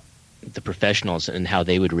about the professionals and how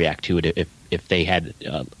they would react to it if they had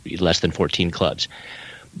less than 14 clubs.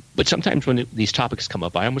 But sometimes when these topics come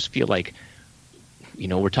up, I almost feel like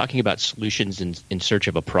we're talking about solutions in search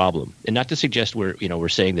of a problem, and not to suggest we're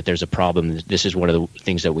saying that there's a problem. This is one of the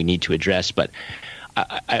things that we need to address, but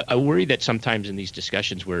I worry that sometimes in these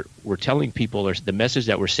discussions we're telling people, or the message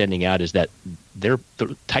that we're sending out is that the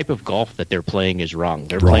type of golf that they're playing is wrong.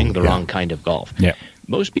 They're playing the wrong kind of golf. Yeah.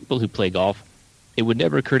 Most people who play golf, it would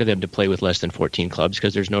never occur to them to play with less than 14 clubs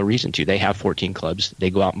because there's no reason to. They have 14 clubs. They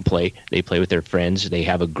go out and play. They play with their friends. They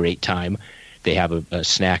have a great time. They have a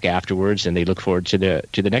snack afterwards, and they look forward to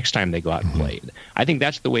the next time they go out and play. I think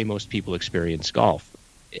that's the way most people experience golf.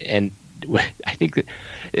 And I think that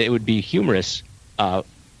it would be humorous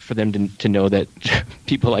for them to know that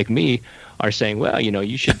people like me are saying, well,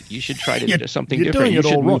 you should try to do something different. You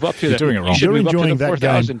should move up to You're doing it wrong. You're enjoying that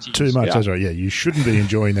game too much. That's right. Yeah, you shouldn't be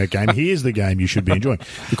enjoying that game. Here's the game you should be enjoying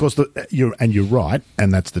because you're right,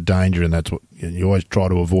 and that's the danger, and that's what you always try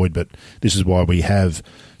to avoid. But this is why we have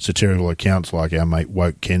satirical accounts like our mate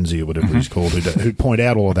Woke Kenzie or whatever he's called, who point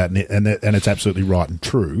out all of that, and it's absolutely right and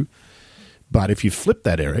true. But if you flip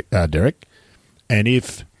that, Derek, and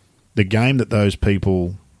if the game that those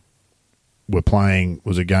people were playing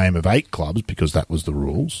was a game of 8 clubs because that was the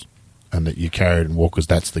rules, and that you carried and walked because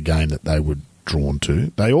that's the game that they were drawn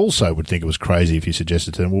to, they also would think it was crazy if you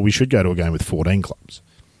suggested to them, well, we should go to a game with 14 clubs.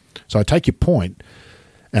 So I take your point,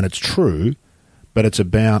 And it's true, but it's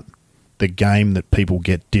about the game that people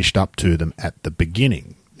get dished up to them at the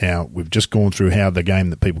beginning. Now, we've just gone through how the game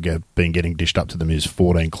that people have been getting dished up to them is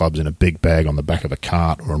 14 clubs in a big bag on the back of a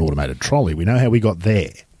cart or an automated trolley. We know how we got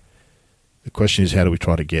there. The question is, how do we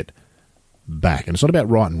try to get back? And it's not about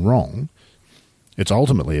right and wrong. It's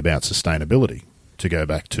ultimately about sustainability, to go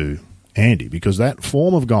back to Andy, because that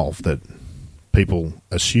form of golf that people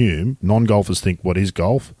assume, non-golfers think, what is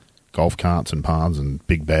golf? Golf carts and paths and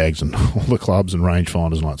big bags and all the clubs and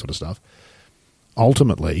rangefinders and all that sort of stuff.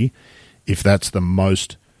 Ultimately, if that's the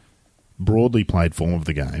most broadly played form of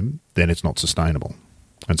the game, then it's not sustainable.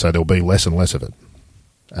 And so there'll be less and less of it.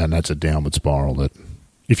 And that's a downward spiral that,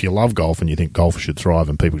 if you love golf and you think golf should thrive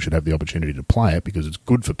and people should have the opportunity to play it because it's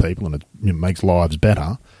good for people and it makes lives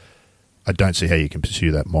better, I don't see how you can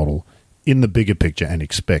pursue that model in the bigger picture and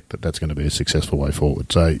expect that that's going to be a successful way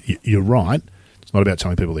forward. So you're right. It's not about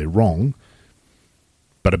telling people they're wrong,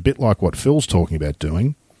 but a bit like what Phil's talking about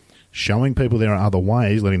doing, showing people there are other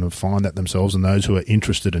ways, letting them find that themselves, and those who are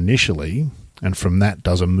interested initially, and from that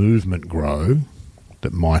does a movement grow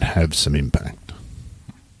that might have some impact.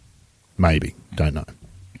 Maybe. Don't know.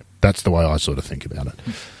 That's the way I sort of think about it.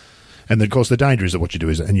 And, of course, the danger is that what you do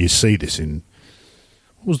is, and you see this in,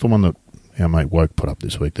 what was the one that our mate Woke put up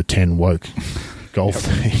this week, the 10 Woke golf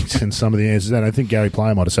things, and some of the answers. And I think Gary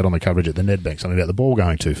Player might have said on the coverage at the Nedbank something about the ball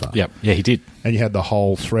going too far. Yep. Yeah, he did. And you had the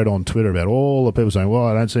whole thread on Twitter about all the people saying, well,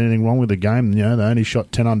 I don't see anything wrong with the game. You know, they only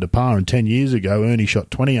shot 10 under par, and 10 years ago Ernie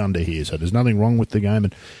shot 20 under here, so there's nothing wrong with the game.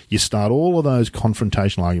 And you start all of those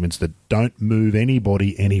confrontational arguments that don't move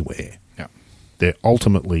anybody anywhere. Yeah. They're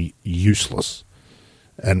ultimately useless.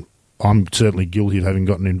 And I'm certainly guilty of having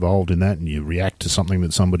gotten involved in that, and you react to something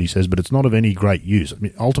that somebody says, but it's not of any great use. I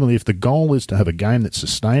mean, ultimately, if the goal is to have a game that's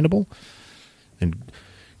sustainable and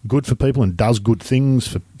good for people and does good things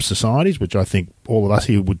for societies, which I think all of us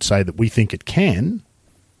here would say that we think it can,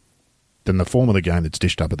 then the form of the game that's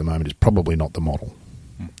dished up at the moment is probably not the model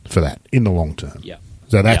for that in the long term. Yeah.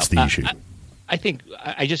 So that's the issue. I think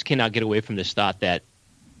I just cannot get away from this thought that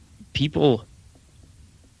people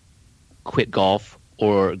quit golf,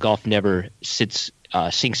 or golf never sinks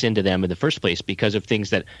into them in the first place because of things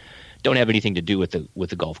that don't have anything to do with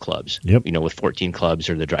the golf clubs. Yep. You know, with 14 clubs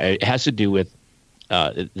or the drive. It has to do with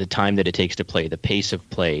the time that it takes to play, the pace of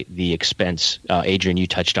play, the expense. Adrian, you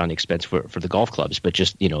touched on expense for the golf clubs, but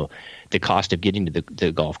just, you know, the cost of getting to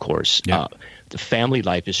the golf course. Yep. The family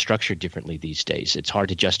life is structured differently these days. It's hard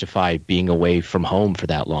to justify being away from home for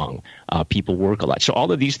that long. People work a lot. So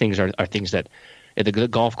all of these things are things that the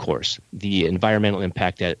golf course, the environmental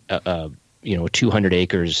impact that 200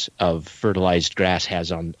 acres of fertilized grass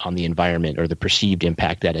has on the environment, or the perceived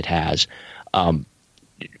impact that it has,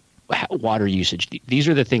 water usage. These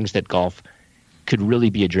are the things that golf could really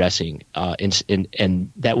be addressing,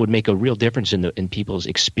 and that would make a real difference in people's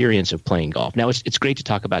experience of playing golf. Now, it's great to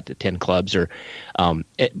talk about the 10 clubs,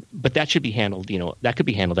 but that should be handled. You know, that could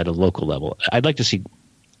be handled at a local level. I'd like to see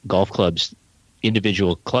golf clubs,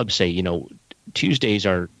 individual clubs, say, you know, Tuesdays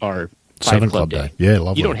are 7 club day. Yeah,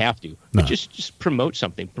 lovely. You don't have to. No. Just promote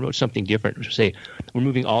something. Promote something different. Say, we're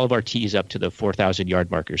moving all of our tees up to the 4,000 yard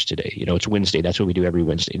markers today. You know, it's Wednesday. That's what we do every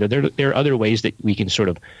Wednesday. You know, there are other ways that we can sort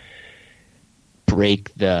of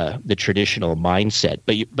break the traditional mindset,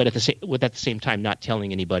 but at the same time, not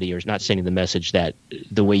telling anybody, or not sending the message that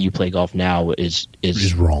the way you play golf now is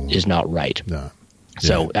wrong, is not right. No.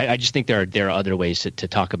 So I just think there are other ways to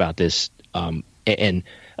talk about this and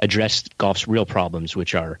address golf's real problems,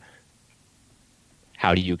 which are,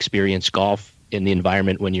 how do you experience golf in the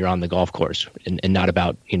environment when you're on the golf course, and not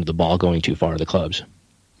about, you know, the ball going too far, or the clubs.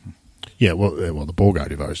 Yeah, well, the ball going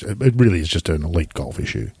too far, it really is just an elite golf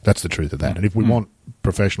issue. That's the truth of that. And if we want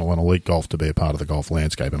professional and elite golf to be a part of the golf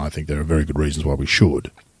landscape, and I think there are very good reasons why we should,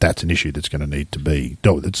 that's an issue that's going to need to be.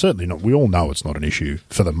 It's certainly not. We all know it's not an issue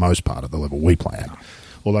for the most part at the level we play at.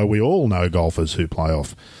 Although we all know golfers who play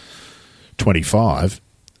off 25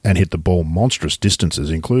 and hit the ball monstrous distances,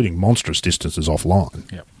 including monstrous distances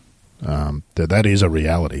offline. Yep. That is a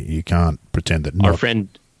reality. You can't pretend that. Our friend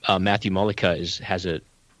Matthew Mollica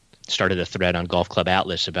started a thread on Golf Club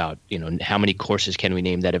Atlas about, you know, how many courses can we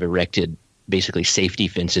name that have erected basically safety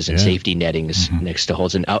fences and safety nettings next to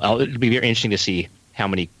holes. And it'll be very interesting to see how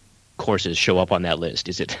many courses show up on that list.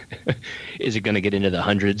 Is it going to get into the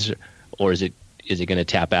hundreds, or is it going to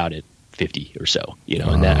tap out at 50 or so, you know?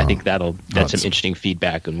 And I think that's some interesting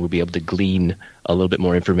feedback, and we'll be able to glean a little bit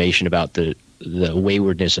more information about the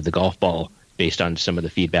waywardness of the golf ball based on some of the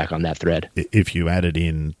feedback on that thread. If you added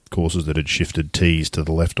in courses that had shifted tees to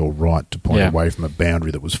the left or right to point away from a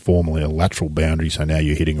boundary that was formerly a lateral boundary, so now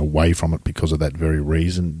you're hitting away from it because of that very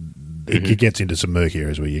reason, it gets into some murky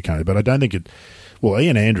areas where you can't. But I don't think it. Well,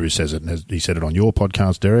 Ian Andrews says it, and he said it on your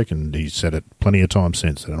podcast, Derek, and he said it plenty of times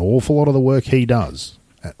since, that an awful lot of the work he does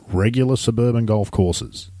at regular suburban golf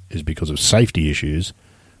courses is because of safety issues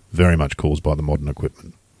very much caused by the modern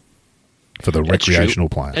equipment for the recreational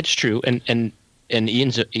player. That's true, and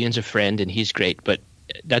Ian's a friend, and he's great, but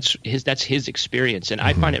that's his experience, and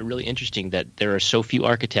I find it really interesting that there are so few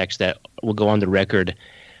architects that will go on the record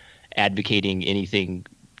advocating anything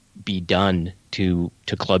be done to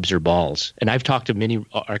clubs or balls. And I've talked to many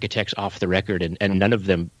architects off the record, and none of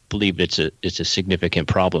them believe it's a significant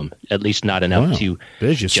problem, at least not enough to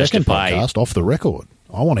There's your justify. Second podcast, Off the Record.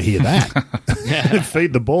 I want to hear that.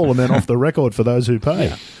 Feed the ball and then Off the Record for those who pay.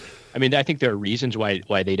 Yeah. I mean, I think there are reasons why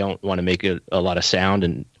they don't want to make a lot of sound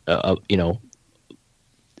and have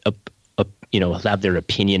their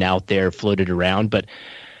opinion out there floated around. But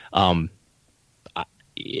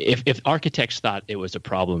if architects thought it was a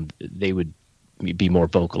problem, they would be more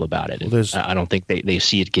vocal about it. Well, I don't think they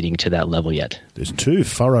see it getting to that level yet. There's two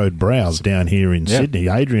furrowed brows down here in Sydney.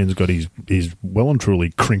 Adrian's got his well and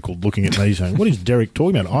truly crinkled looking at me saying, what is Derek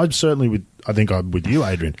talking about? I think I'm with you,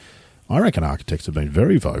 Adrian. I reckon architects have been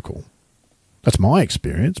very vocal. That's my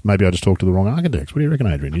experience. Maybe I just talked to the wrong architects. What do you reckon,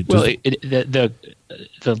 Adrian? The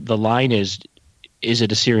line is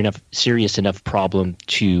it a serious enough problem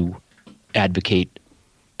to advocate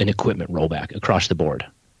an equipment rollback across the board?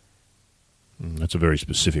 That's a very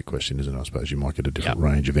specific question, isn't it? I suppose you might get a different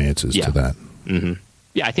range of answers to that. Mm-hmm.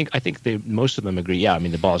 Yeah, I think most of them agree. Yeah, I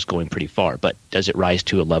mean the ball's going pretty far, but does it rise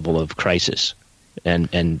to a level of crisis?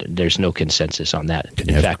 And there's no consensus on that. Can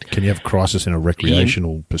you have crisis in a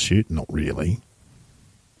recreational pursuit? Not really.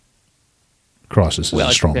 Crisis is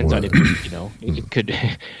a strong word. On it could,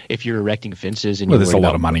 if you're erecting fences and there's a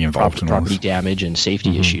lot of money involved in property damage and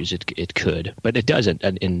safety issues, it could, but it doesn't.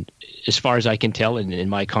 And as far as I can tell, in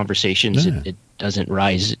my conversations, it doesn't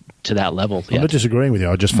rise to that level. I'm not disagreeing with you.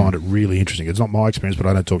 I just find it really interesting. It's not my experience, but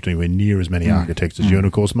I don't talk to anywhere near as many architects as you. And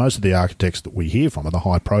of course, most of the architects that we hear from are the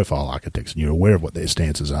high-profile architects, and you're aware of what their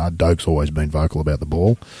stances are. Doak's always been vocal about the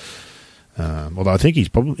ball, although I think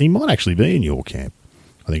he might actually be in your camp.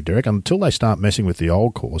 I think, Derek, until they start messing with the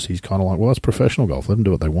old course, he's kind of like, well, it's professional golf. Let them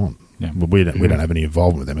do what they want. Yeah. We don't have any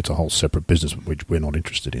involvement with them. It's a whole separate business which we're not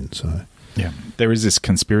interested in. So, yeah, there is this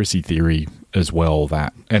conspiracy theory as well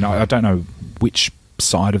that, and I don't know which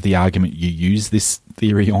side of the argument you use this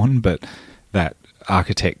theory on, but that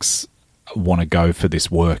architects want to go for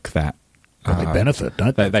this work that they benefit,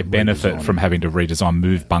 don't they? They benefit from having to redesign,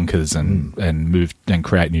 move bunkers and move and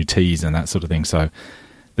create new tees and that sort of thing. So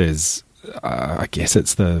there's, I guess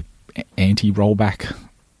it's the anti-rollback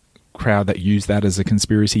crowd that use that as a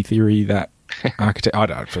conspiracy theory that architect. I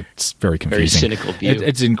don't know. It's very confusing. Very cynical view.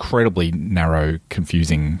 It's an incredibly narrow,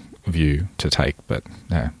 confusing view to take, but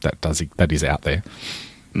that is out there.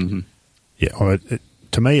 Mm-hmm. Yeah,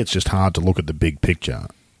 to me, it's just hard to look at the big picture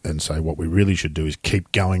and say what we really should do is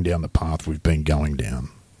keep going down the path we've been going down.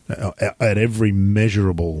 At every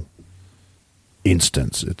measurable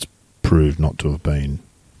instance, it's proved not to have been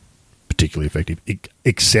particularly effective,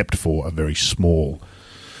 except for a very small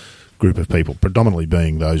group of people, predominantly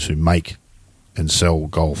being those who make and sell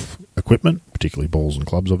golf equipment, particularly balls and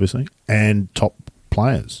clubs, obviously, and top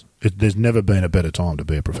players. There's never been a better time to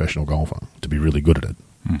be a professional golfer, to be really good at it.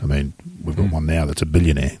 I mean, we've got one now that's a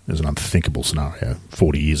billionaire. There's an unthinkable scenario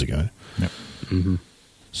 40 years ago. Yep. Mm-hmm.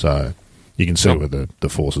 So you can see where the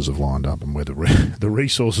forces have lined up and where the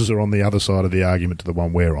resources are on the other side of the argument to the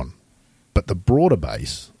one we're on. But the broader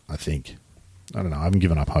base, I think, I don't know, I haven't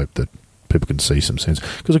given up hope that people can see some sense.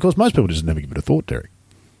 Because, of course, most people just never give it a thought, Derek.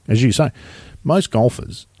 As you say, most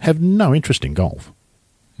golfers have no interest in golf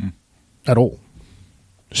at all.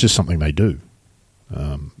 It's just something they do.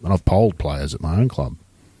 And I've polled players at my own club.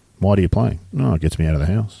 Why do you play? No, it gets me out of the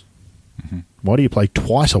house. Mm-hmm. Why do you play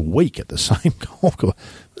twice a week at the same golf course?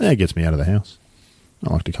 It gets me out of the house.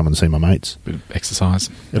 I like to come and see my mates. Bit of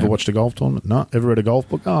exercise. Ever watched a golf tournament? No. Ever read a golf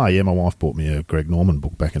book? Oh, yeah, my wife bought me a Greg Norman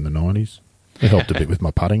book back in the 90s. It helped a bit with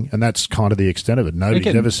my putting, and that's kind of the extent of it.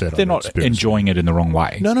 Nobody's ever said they're not enjoying it in the wrong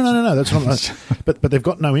way. No. That's not. But they've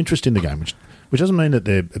got no interest in the game, which doesn't mean that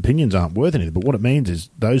their opinions aren't worth anything. But what it means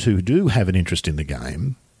is those who do have an interest in the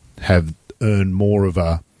game have earned more of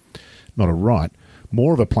a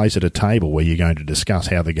place at a table where you're going to discuss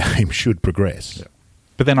how the game should progress. Yeah.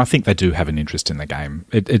 But then I think they do have an interest in the game.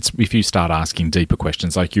 It's if you start asking deeper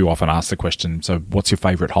questions, like you often ask the question, so what's your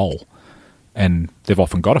favourite hole? and they've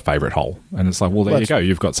often got a favourite hole, and it's like, well, there you go.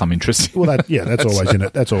 You've got some interest. Well,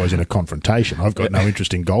 that's always in a confrontation. I've got no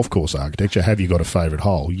interest in golf course architecture. Have you got a favourite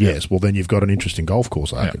hole? Yes. Well, then you've got an interest in golf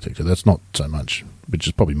course architecture. That's not so much, which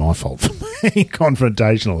is probably my fault for being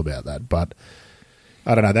confrontational about that. But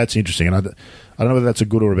I don't know. That's interesting, and I don't know whether that's a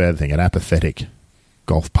good or a bad thing. An apathetic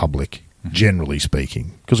golf public, generally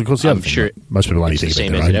speaking, because of course the other thing, most people only think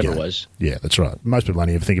about their own game. Was. Yeah, that's right. Most people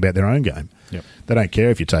only ever think about their own game. Yep. They don't care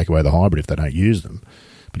if you take away the hybrid if they don't use them.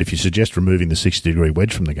 But if you suggest removing the 60-degree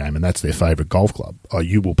wedge from the game and that's their favourite golf club,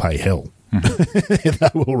 you will pay hell. They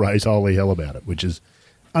will raise holy hell about it, which is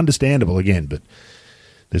understandable again. But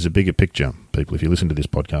there's a bigger picture, people. If you listen to this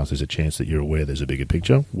podcast, there's a chance that you're aware there's a bigger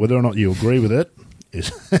picture. Whether or not you agree with it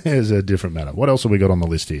is a different matter. What else have we got on the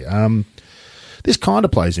list here? This kind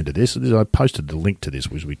of plays into this. I posted the link to this,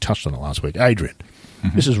 which we touched on it last week. Adrian,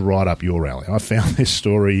 this is right up your alley. I found this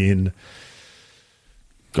story in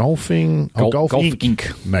Golf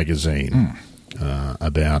Inc. magazine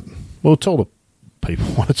about, well, tell the people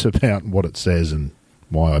what it's about and what it says and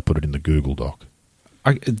why I put it in the Google Doc.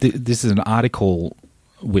 This is an article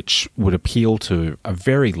which would appeal to a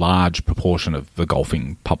very large proportion of the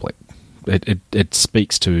golfing public. It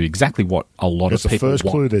speaks to exactly what a lot of people want. That's the first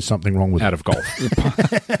clue there's something wrong with out of golf.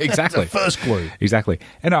 Exactly. That's the first clue. Exactly.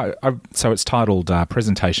 And so it's titled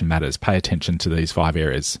Presentation Matters. Pay attention to these 5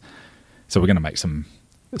 areas. So we're going to make some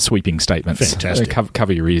sweeping statements. Fantastic.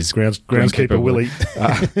 Cover your ears. Groundskeeper Willie.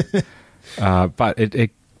 But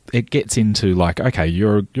it gets into like, okay,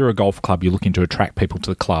 you're a golf club. You're looking to attract people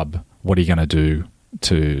to the club. What are you going to do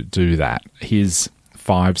to do that? Here's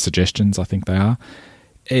 5 suggestions, I think they are.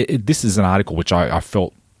 This is an article which I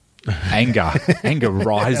felt anger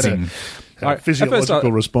rising.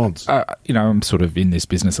 Physiological response. I'm sort of in this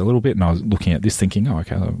business a little bit, and I was looking at this thinking, oh,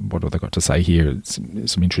 okay, what have they got to say here? It's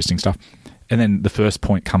some interesting stuff. And then the first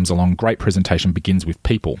point comes along, great presentation begins with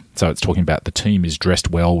people. So it's talking about the team is dressed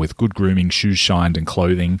well with good grooming, shoes shined and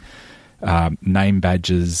clothing, name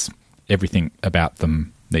badges, everything about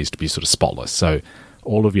them needs to be sort of spotless. So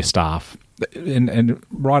all of your staff... And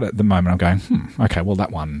right at the moment, I'm going, okay, well, that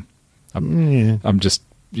one, I'm just,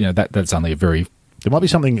 that's only a very... There might be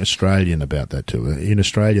something Australian about that too. In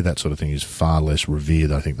Australia, that sort of thing is far less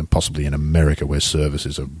revered, I think, than possibly in America, where service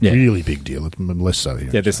is a really big deal. It's less so here.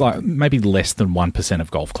 Yeah, there's like maybe less than 1% of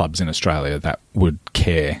golf clubs in Australia that would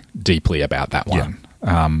care deeply about that one.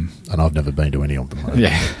 Yeah. And I've never been to any of them. Right?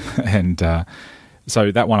 Yeah, and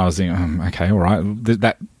so that one I was thinking, okay, all right,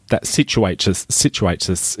 that situates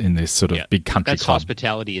us in this sort of big country that's club.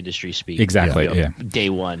 Hospitality industry speak. Exactly, Day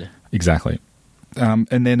one. Exactly. And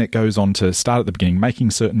then it goes on to start at the beginning,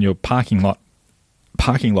 making certain your parking lot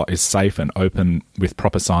is safe and open with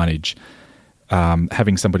proper signage,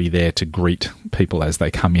 having somebody there to greet people as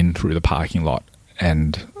they come in through the parking lot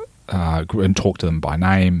and talk to them by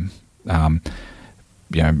name.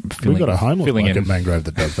 We've got a homeless bloke at Mangrove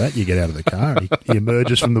that does that. You get out of the car and he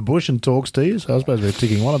emerges from the bush and talks to you. So I suppose we're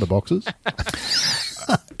ticking one of the boxes.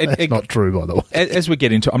 That's not true, by the way. As we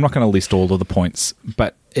get into it, I'm not going to list all of the points,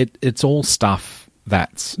 but it's all stuff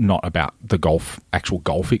that's not about the actual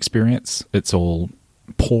golf experience. It's all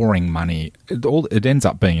pouring money. It ends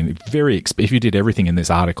up being very expensive. If you did everything in this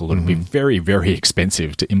article, it would be very, very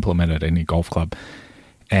expensive to implement at any golf club.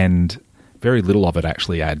 And very little of it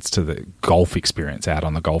actually adds to the golf experience out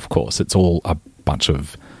on the golf course. It's all a bunch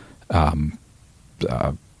of...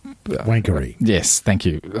 wankery. Yes, thank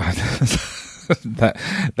you.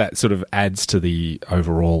 that sort of adds to the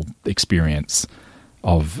overall experience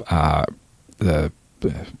of the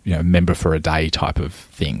member for a day type of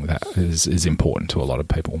thing that is important to a lot of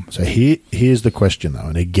people. So here's the question, though,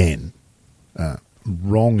 and again,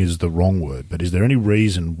 wrong is the wrong word, but is there any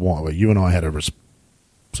reason why... Well, you and I had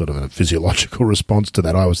sort of a physiological response to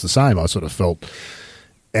that. I was the same. I sort of felt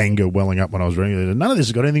anger welling up when I was reading it. None of this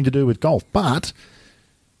has got anything to do with golf, but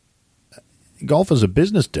golf as a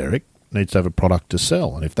business, Derek, needs to have a product to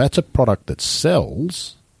sell. And if that's a product that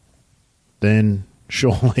sells, then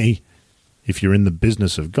surely if you're in the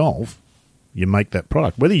business of golf, you make that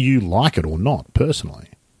product, whether you like it or not, personally.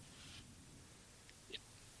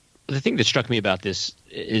 The thing that struck me about this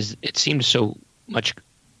is it seemed so much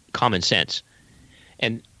common sense.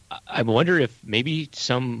 And I wonder if maybe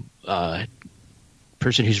some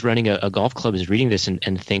person who's running a golf club is reading this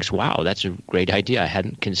and thinks, wow, that's a great idea. I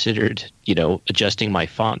hadn't considered, adjusting my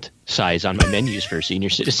font size on my menus for senior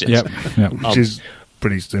citizens. Yep. Which is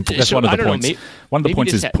pretty simple. That's one of the points. One of the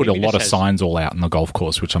points is put a lot of signs all out in the golf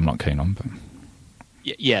course, which I'm not keen on. But.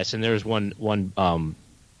 Yes, and there's one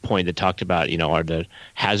point that talked about, are the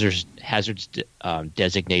hazards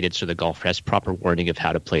designated so the golfer has proper warning of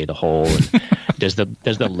how to play the hole? And does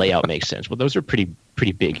the layout make sense? Well, those are pretty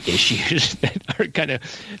big issues that are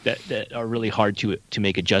that are really hard to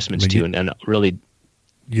make adjustments to, and really.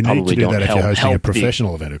 You need to do that if you're hosting a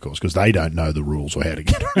professional event, of course, because they don't know the rules or how to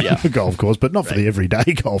get around the golf course, but not for the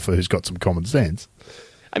everyday golfer who's got some common sense.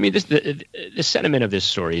 I mean, the sentiment of this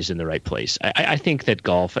story is in the right place. I think that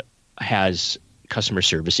golf has customer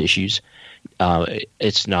service issues.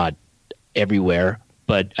 It's not everywhere,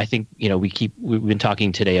 but I think we've been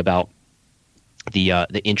talking today about the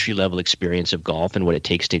entry level experience of golf and what it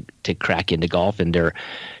takes to crack into golf, and there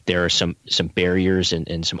are some barriers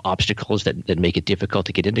and some obstacles that make it difficult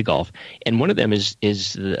to get into golf. And one of them is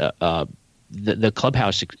the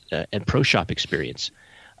clubhouse and pro shop experience.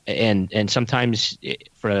 And sometimes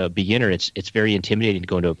for a beginner, it's very intimidating to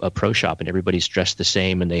go into a pro shop and everybody's dressed the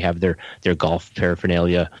same and they have their golf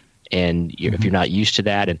paraphernalia. And if you're not used to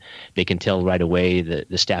that, and they can tell right away,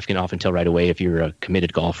 the staff can often tell right away if you're a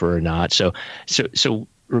committed golfer or not. So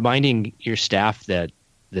reminding your staff that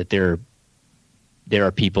there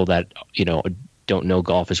are people that don't know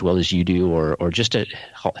golf as well as you do, or just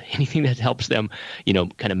anything that helps them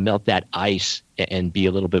kind of melt that ice and be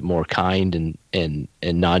a little bit more kind and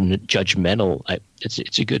non-judgmental.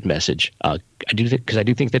 It's a good message. I do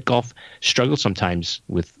think that golf struggles sometimes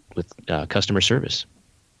with customer service.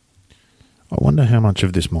 I wonder how much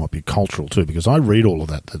of this might be cultural too, because I read all of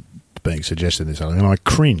that's being suggested in this, and I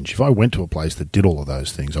cringe. If I went to a place that did all of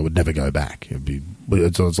those things, I would never go back.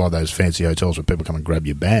 It's like those fancy hotels where people come and grab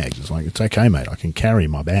your bags. It's like, it's okay, mate, I can carry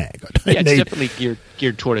my bag. It's definitely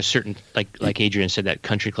geared toward a certain, like Adrian said, that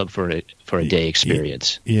country club for a day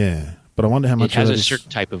experience. Yeah, but I wonder how much it has a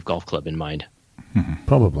certain type of golf club in mind.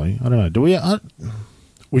 Probably, I don't know. Do we?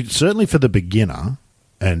 We certainly for the beginner.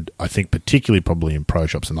 And I think particularly probably in pro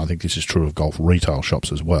shops, and I think this is true of golf retail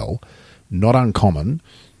shops as well, not uncommon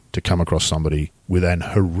to come across somebody with an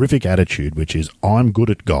horrific attitude, which is, I'm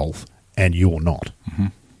good at golf and you're not. Mm-hmm.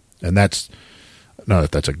 And that's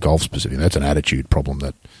a golf specific. That's an attitude problem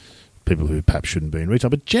that people who perhaps shouldn't be in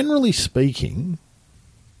retail. But generally speaking,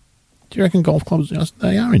 do you reckon golf clubs,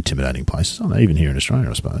 they are intimidating places, aren't they? Even here in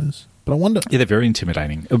Australia, I suppose. But I wonder... Yeah, they're very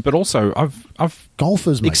intimidating. But also, I've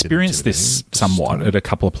golfers experienced this somewhat at a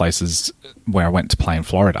couple of places where I went to play in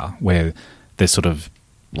Florida, where they're sort of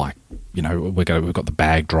like, we've got the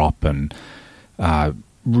bag drop and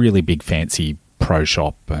really big fancy pro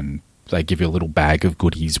shop, and they give you a little bag of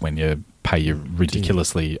goodies when you pay your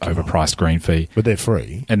ridiculously overpriced green fee. But they're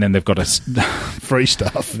free. And then they've got free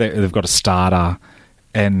stuff. They've got a starter,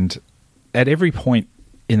 and at every point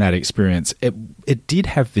in that experience, it did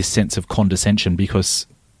have this sense of condescension, because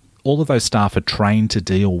all of those staff are trained to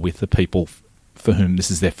deal with the people for whom this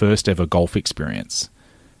is their first ever golf experience.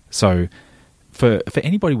 So for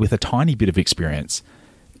anybody with a tiny bit of experience,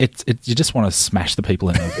 you just want to smash the people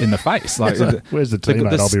in the face. Like, where's the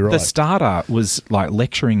teammate? I'll be right. The starter was like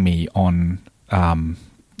lecturing me on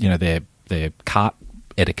their cart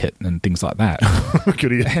etiquette and things like that.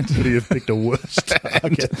 Could he have picked a worse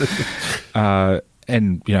target?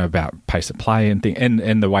 And about pace of play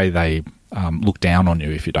and the way they look down on you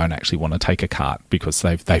if you don't actually want to take a cart, because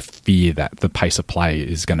they fear that the pace of play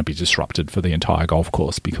is going to be disrupted for the entire golf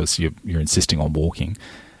course because you're insisting on walking.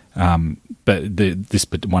 But this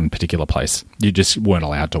one particular place, you just weren't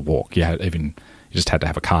allowed to walk. You just had to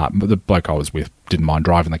have a cart. But the bloke I was with didn't mind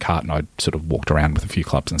driving the cart, and I sort of walked around with a few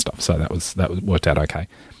clubs and stuff. So that worked out okay.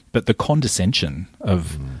 But the condescension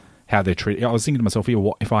of how they're treated, I was thinking to myself,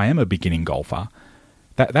 if I am a beginning golfer,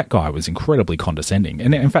 that guy was incredibly condescending.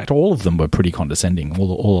 And in fact, all of them were pretty condescending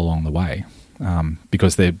all along the way,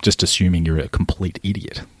 because they're just assuming you're a complete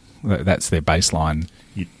idiot. That's their baseline.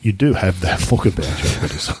 You do have that look about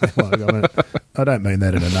you. I don't mean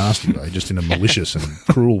that in a nasty way, just in a malicious and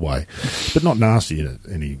cruel way, but not nasty in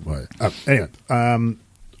any way. Anyway,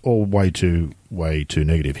 all way too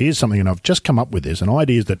negative. Here's something, and I've just come up with this, and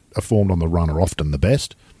ideas that are formed on the run are often the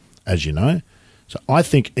best, as you know. So I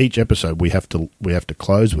think each episode we have to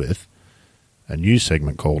close with a new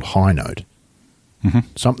segment called High Note. Mm-hmm.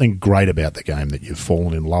 Something great about the game that you've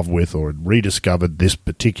fallen in love with or rediscovered this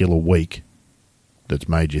particular week that's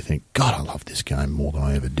made you think, God, I love this game more than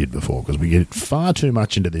I ever did before, because we get far too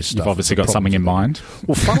much into this stuff. You've obviously got something in mind.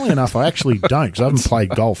 Well, funnily enough, I actually don't, because I haven't played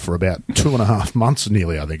golf for about 2.5 months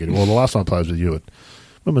nearly, I think. Well, the last time I played was with you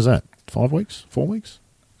when was that? 5 weeks? 4 weeks?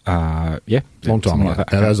 Yeah. Long time ago.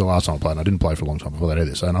 That was the last time I played, and I didn't play for a long time before that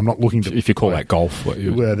either. So, and I'm not looking to... If you call that golf...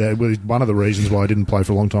 one of the reasons why I didn't play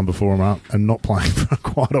for a long time before and not playing for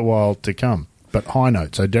quite a while to come. But High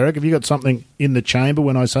Note. So, Derek, have you got something in the chamber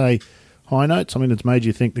when I say high note, something that's made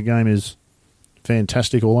you think the game is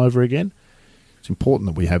fantastic all over again? It's important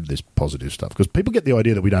that we have this positive stuff because people get the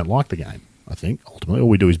idea that we don't like the game. I think ultimately all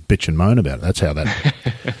we do is bitch and moan about it. That's how that.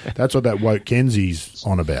 That's what that woke Kenzie's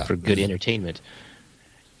on about for good entertainment.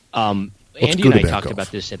 Andy and I talked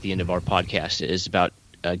about this at the end of our podcast. Is about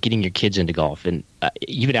getting your kids into golf, and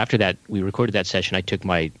even after that, we recorded that session. I took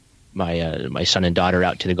my son and daughter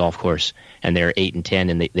out to the golf course, and they're 8 and 10,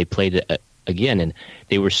 and they played again, and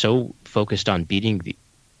they were so focused on beating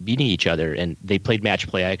each other, and they played match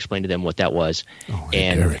play. I explained to them what that was,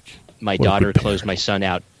 and Derek. My daughter closed my son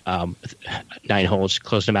out 9 holes,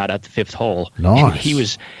 closed him out at the 5th hole. Nice.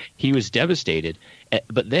 And he was devastated,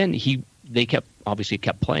 but then they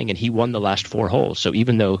kept playing, and he won the last 4 holes. So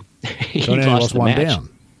even though he lost the one match, down.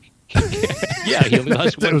 Yeah, he only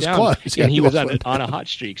lost one down, close. Yeah, and he was on a hot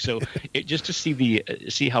streak. So just to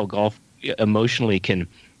see how golf emotionally can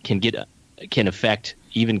affect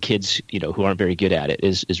even kids, who aren't very good at it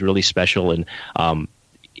is really special. And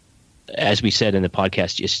as we said in the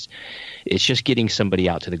podcast, it's just getting somebody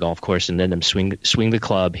out to the golf course and then them swing the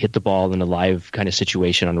club, hit the ball in a live kind of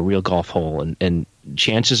situation on a real golf hole, and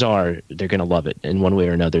chances are they're going to love it in one way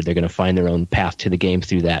or another. They're going to find their own path to the game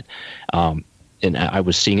through that. And I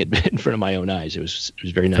was seeing it in front of my own eyes. It was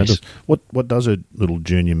very nice. What does a little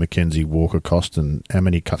junior Mackenzie Walker cost, and how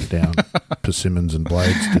many cut down persimmons and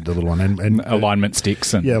blades did the little one? And alignment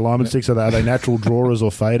sticks. Alignment sticks. Are they natural drawers or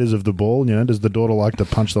faders of the ball? Does the daughter like to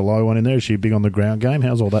punch the low one in there? Is she big on the ground game?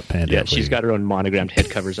 How's all that panned out? Yeah, she's got her own monogrammed head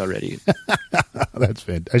covers already. That's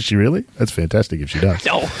fantastic. Has she really? That's fantastic if she does.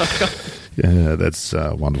 No. Yeah, that's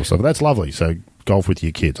wonderful stuff. That's lovely. So golf with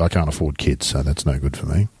your kids. I can't afford kids, so that's no good for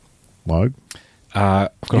me. Logue? I've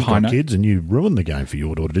got kids, and you ruined the game for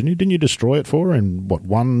your daughter, didn't you? Didn't you destroy it for her in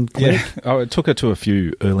one clinic? Yeah, I took her to a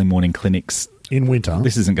few early morning clinics in winter.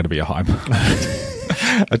 This isn't going to be a hype.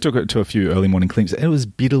 I took her to a few early morning clinics. It was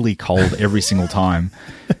bitterly cold every single time,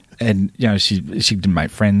 and she didn't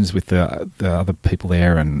make friends with the other people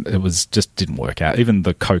there, and it didn't work out. Even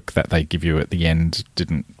the Coke that they give you at the end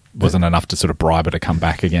wasn't enough to sort of bribe her to come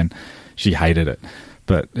back again. She hated it.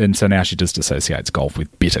 And so now she just associates golf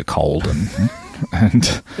with bitter cold, and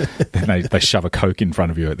then they shove a Coke in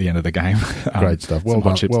front of you at the end of the game. Great stuff. Well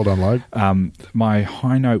done, Logue. My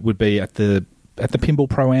high note would be at the Pinball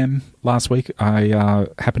Pro-Am last week. I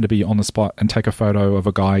happened to be on the spot and take a photo of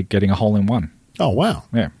a guy getting a hole-in-one. Oh, wow.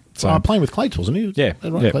 Yeah. So playing with Clates, wasn't he? Yeah.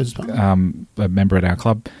 A member at our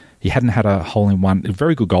club. He hadn't had a hole-in-one. A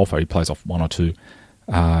very good golfer. He plays off 1 or 2.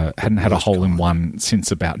 Hadn't had a hole-in-one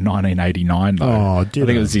since about 1989, though. I think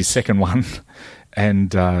it was his second one.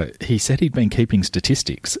 And he said he'd been keeping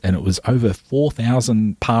statistics, and it was over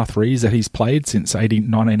 4,000 par threes that he's played since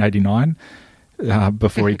 1989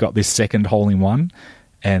 before he got this second hole-in-one.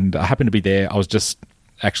 And I happened to be there. I was just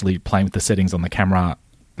actually playing with the settings on the camera,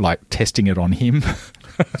 like testing it on him.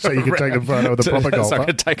 So you could take a photo of the proper golfer. So I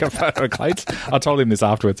could take a photo of Clates. I told him this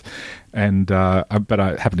afterwards, but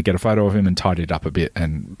I happened to get a photo of him and tidied it up a bit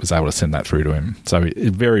and was able to send that through to him. So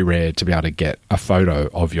it's very rare to be able to get a photo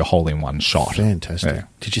of your hole-in-one shot. Fantastic. Yeah.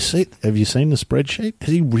 Did you see? Have you seen the spreadsheet?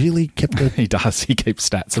 Has he really kept it? He does. He keeps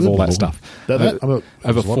stats of all that stuff.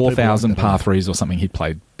 Over 4,000 par threes or something he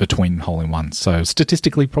played between hole-in-ones. So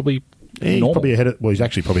statistically, probably normal. He's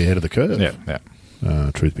actually probably ahead of the curve. Yeah.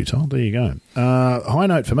 Truth be told, there you go. High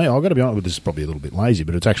note for me, I've got to be honest with this, is probably a little bit lazy,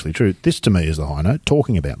 but it's actually true. This to me is the high note,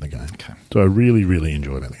 talking about the game. Okay. So I really, really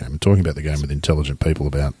enjoy about the game, and talking about the game with intelligent people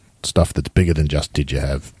about stuff that's bigger than just did you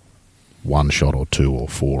have 1 shot or 2 or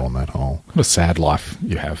 4 on that hole. What a sad life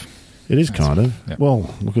you have. It is kind of. Yep.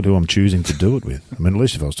 Well, look at who I'm choosing to do it with. I mean, at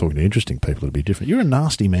least if I was talking to interesting people, it'd be different. You're a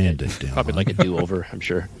nasty man deep down. Probably like a do-over, I'm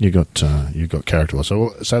sure. You've got character.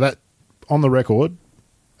 So that, on the record,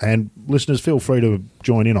 and listeners, feel free to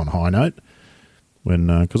join in on High Note,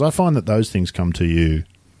 because I find that those things come to you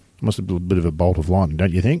almost a bit of a bolt of lightning,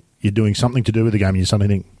 don't you think? You're doing something to do with the game, and you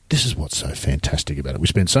suddenly think, this is what's so fantastic about it. We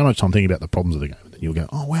spend so much time thinking about the problems of the game, and then you'll go,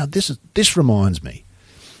 oh, wow, this reminds me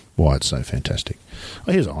why it's so fantastic.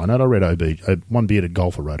 Oh, here's a high note. I read One Bearded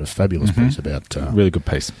Golfer wrote a fabulous piece about... really good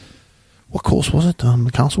piece. What course was it? The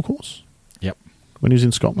Castle course? Yep. When he was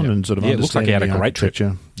in Scotland and sort of it looks like he had a great trip.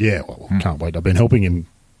 Yeah, well, can't wait. I've been helping him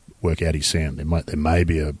work out his sound. There may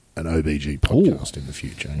be an OBG podcast in the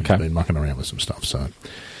future. He's been mucking around with some stuff, so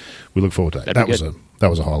we look forward to that. That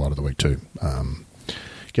was a highlight of the week too.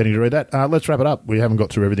 Getting to read that. Let's wrap it up. We haven't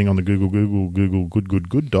got through everything on the Google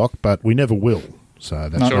good doc, but we never will. So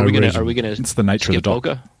that's are we gonna? It's the nature of the doc.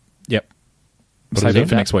 Polka? Yep. Save it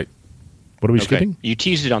for next week. What are we skipping? You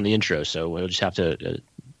teased it on the intro, so we'll just have to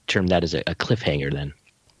term that as a cliffhanger then.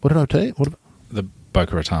 What did I tell you? The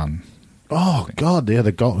Boca Raton Oh, God, yeah,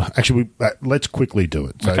 the golf. Actually, let's quickly do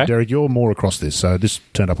it. So, Derek, you're more across this. So this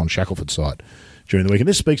turned up on Shackelford's site during the week. And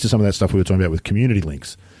this speaks to some of that stuff we were talking about with community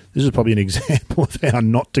links. This is probably an example of how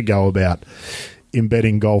not to go about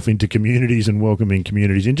embedding golf into communities and welcoming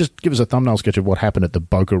communities. And just give us a thumbnail sketch of what happened at the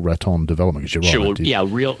Boca Raton development. Because you're right, sure. Yeah,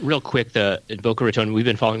 real quick. At Boca Raton, we've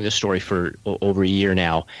been following this story for over a year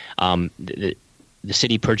now. The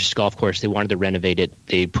city purchased a golf course. They wanted to renovate it.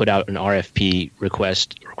 They put out an RFP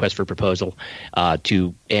request for proposal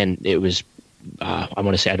and it was, I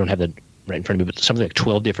want to say, I don't have that right in front of me, but something like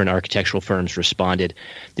 12 different architectural firms responded.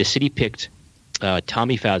 The city picked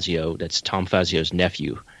Tommy Fazio, that's Tom Fazio's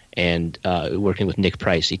nephew, and working with Nick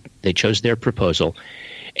Price. They chose their proposal.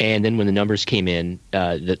 And then when the numbers came in,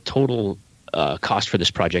 the total cost for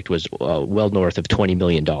this project was well north of $20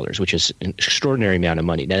 million, which is an extraordinary amount of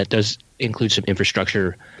money. Now, that does include some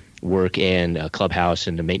infrastructure work and a clubhouse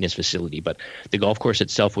and a maintenance facility, but the golf course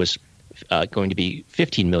itself was going to be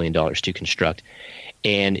 $15 million to construct.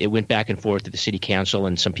 And it went back and forth at the city council,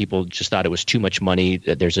 and some people just thought it was too much money.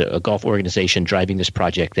 That there's a golf organization driving this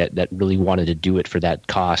project that really wanted to do it for that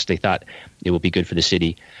cost. They thought it would be good for the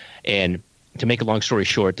city. And to make a long story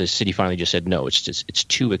short, the city finally just said, no, it's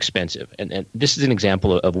too expensive. And this is an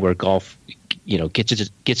example of where golf,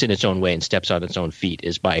 gets in its own way and steps on its own feet,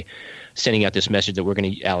 is by sending out this message that we're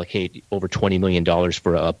going to allocate over $20 million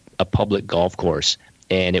for a public golf course.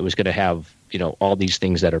 And it was going to have, all these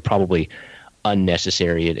things that are probably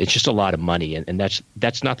unnecessary. It's just a lot of money. And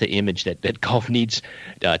that's not the image that golf needs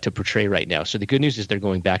to portray right now. So the good news is they're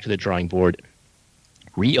going back to the drawing board,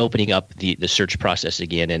 reopening up the search process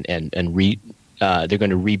again, and they're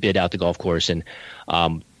going to rebid out the golf course and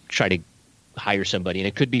try to hire somebody. And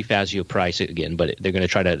it could be Fazio Price again, but they're going to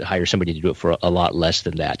try to hire somebody to do it for a lot less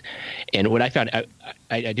than that. And what I found,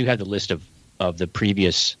 I do have the list of the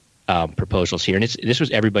previous proposals here, and this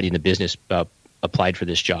was everybody in the business applied for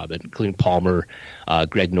this job, including Palmer,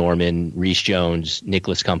 Greg Norman, Reese Jones,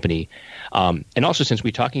 Nicholas Company. And also, since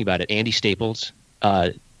we're talking about it, Andy Staples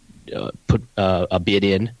put a bid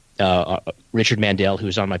in. Richard Mandel, who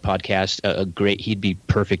was on my podcast, he'd be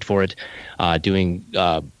perfect for it, doing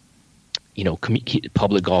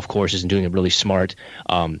public golf courses and doing it really smart.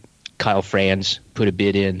 Kyle Franz put a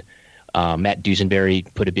bid in. Matt Dusenberry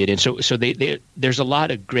put a bid in. So there's a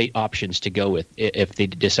lot of great options to go with if they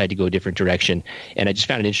decide to go a different direction. And I just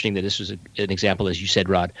found it interesting that this was an example, as you said,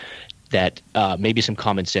 Rod, that maybe some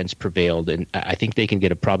common sense prevailed. And I think they can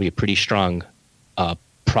get probably a pretty strong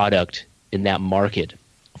product in that market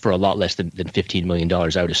for a lot less than $15 million,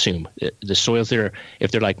 I would assume. The soils there,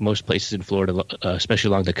 if they're like most places in Florida, especially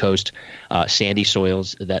along the coast, sandy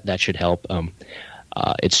soils, that should help.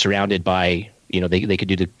 It's surrounded by, they could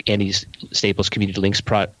do the Andy Staples Community Links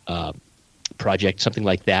project, something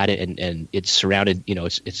like that, and it's surrounded,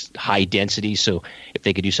 it's high density, so if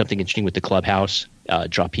they could do something interesting with the clubhouse,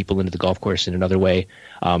 draw people into the golf course in another way.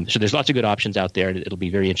 So there's lots of good options out there, and it'll be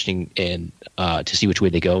very interesting and to see which way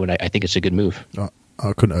they go, and I think it's a good move.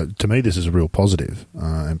 To me, this is a real positive,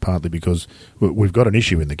 and partly because we've got an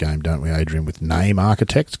issue in the game, don't we, Adrian, with name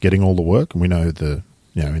architects getting all the work, and we know in the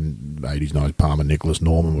 80s, 90s, Palmer, Nicholas,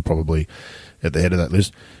 Norman were probably at the head of that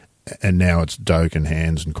list, and now it's Doak and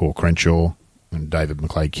Hands and Core Crenshaw and David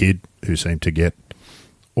McClay Kidd who seem to get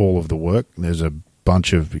all of the work. There's a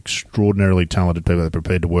bunch of extraordinarily talented people that are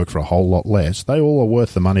prepared to work for a whole lot less. They all are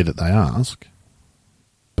worth the money that they ask,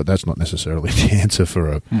 but that's not necessarily the answer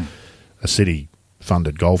for a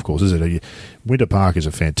city-funded golf course, is it? Winter Park is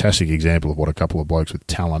a fantastic example of what a couple of blokes with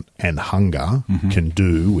talent and hunger can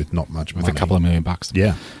do with not much money. With a couple of $1 million.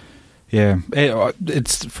 Yeah. Yeah.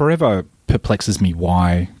 It's forever perplexes me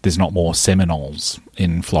why there's not more Seminoles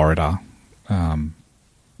in Florida.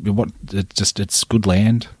 It's good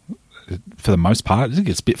land for the most part. I think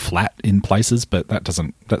it's a bit flat in places, but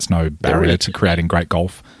that's no barrier to creating great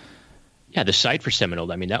golf. Yeah, the site for Seminole,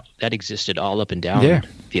 that existed all up and down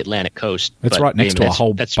the Atlantic coast. It's right next to a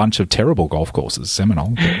whole bunch of terrible golf courses,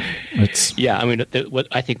 Seminole. What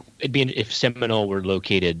I think it'd be if Seminole were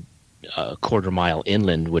located a quarter mile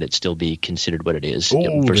inland, would it still be considered what it is?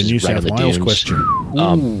 Versus the New South Wales question.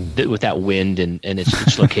 With that wind and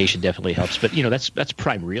its location definitely helps. But that's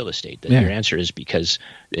prime real estate. Your answer is because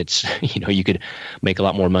it's you could make a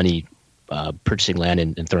lot more money purchasing land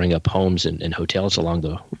and throwing up homes and hotels along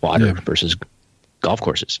the water versus golf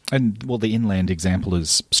courses. And the inland example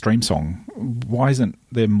is Streamsong. Why isn't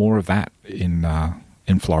there more of that in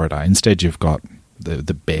Florida? Instead, you've got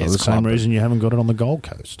the Bears. The same reason you haven't got it on the Gold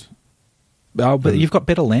Coast. Oh, but you've got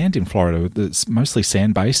better land in Florida. It's mostly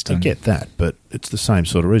sand-based. I get that, but it's the same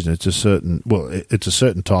sort of reason. It's a certain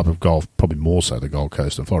type of golf, probably more so the Gold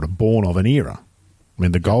Coast and Florida, born of an era. I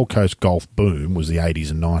mean, the Gold Coast golf boom was the 80s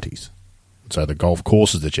and 90s. So the golf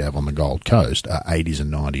courses that you have on the Gold Coast are 80s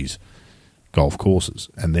and 90s golf courses,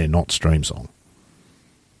 and they're not Streamsong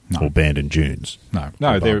or Bandon Dunes. No,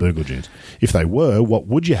 they're Barnbougle Dunes. If they were, what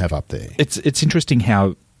would you have up there? It's interesting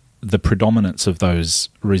how the predominance of those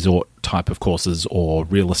resort type of courses or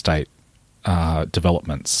real estate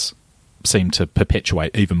developments seem to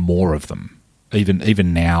perpetuate even more of them.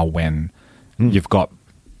 Even now, when you've got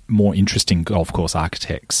more interesting golf course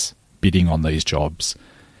architects bidding on these jobs,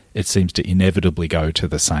 it seems to inevitably go to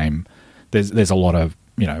the same. There's a lot of,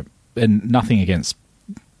 and nothing against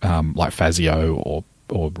like Fazio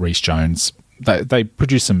or Reece Jones. They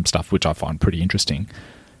produce some stuff which I find pretty interesting,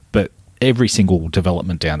 but every single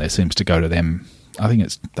development down there seems to go to them. I think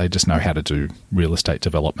they just know how to do real estate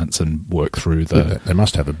developments and work through They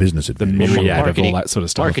must have a business advantage. The myriad of all that sort of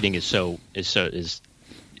stuff. Marketing is so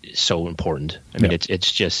important. I mean,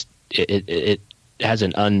 it's just it has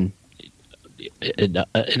an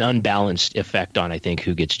unbalanced effect on, I think,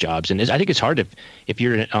 who gets jobs. And I think it's hard if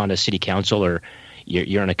you're on a city council or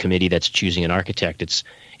you're on a committee that's choosing an architect. It's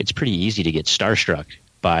pretty easy to get starstruck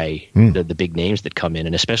by the big names that come in,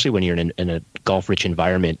 and especially when you're in a golf-rich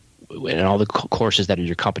environment, and all the courses that are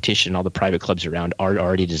your competition, all the private clubs around are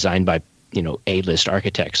already designed by A-list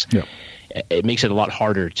architects. Yeah. It makes it a lot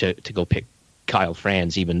harder to go pick Kyle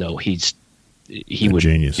Franz, even though he would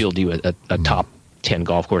build you a top 10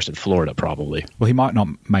 golf course in Florida, probably. Well, he might not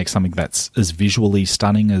make something that's as visually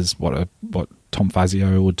stunning as what Tom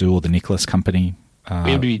Fazio would do, or the Nicholas Company.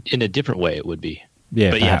 It would be in a different way. It would be.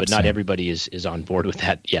 Yeah, but not everybody is on board with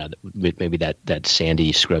that. Yeah, maybe that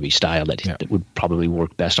sandy, scrubby style that would probably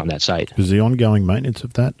work best on that site. Is the ongoing maintenance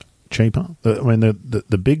of that cheaper? I mean,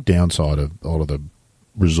 the big downside of all of the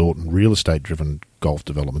resort and real estate driven golf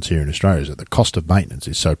developments here in Australia is that the cost of maintenance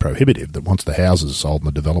is so prohibitive that once the houses are sold and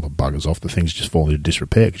the developer buggers off, the things just fall into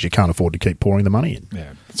disrepair because you can't afford to keep pouring the money in.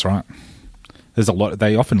 Yeah, that's right. There's a lot.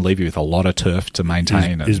 They often leave you with a lot of turf to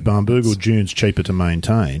maintain. Is Barnbougle Dunes cheaper to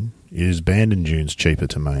maintain? Is Bandon Dunes cheaper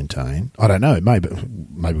to maintain? I don't know.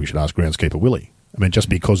 Maybe we should ask groundskeeper Willie. I mean, just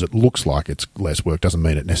because it looks like it's less work doesn't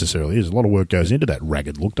mean it necessarily is. A lot of work goes into that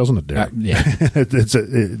ragged look, doesn't it, Derek?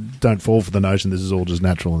 Don't fall for the notion this is all just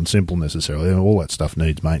natural and simple necessarily. All that stuff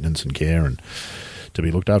needs maintenance and care and to be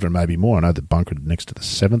looked after, and maybe more. I know the bunker next to the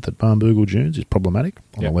 7th at Barnbougle Dunes is problematic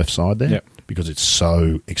on the left side there because it's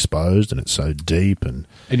so exposed and it's so deep. And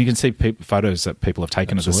you can see photos that people have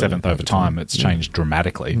taken of the 7th over time. It's changed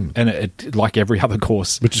dramatically. And it like every other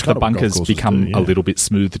course, the bunkers become a little bit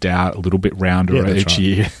smoothed out, a little bit rounder each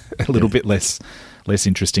year, a little bit less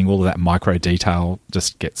interesting. All of that micro detail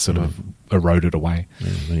just gets sort of eroded away. Yeah,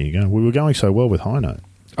 there you go. We were going so well with High Note.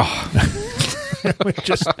 Oh. We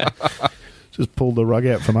just pulled the rug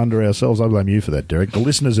out from under ourselves. I blame you for that, Derek. The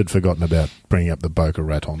listeners had forgotten about bringing up the Boca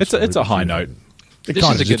Raton. It's a high note.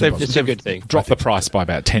 It's a good thing. Drop the price by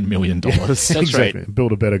about $10 million. That's exactly. Right.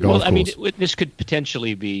 Build a better golf course. I mean, this could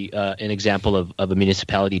potentially be an example of a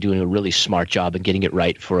municipality doing a really smart job and getting it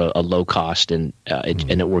right for a low cost, and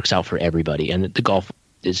it works out for everybody. And the golf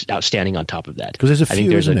is outstanding on top of that. Because there's a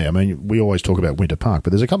few, isn't there? I mean, we always talk about Winter Park,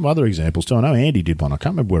 but there's a couple of other examples too. I know Andy did one. I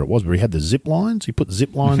can't remember where it was, but he had the zip lines. He put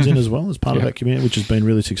zip lines in as well as part of that community, which has been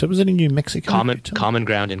really successful. Was it in New Mexico? Common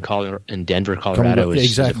Ground in Denver, Colorado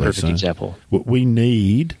is a perfect example. We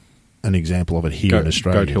need an example of it here in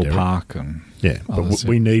Australia. Goat Hill Park. And but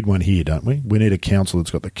we need one here, don't we? We need a council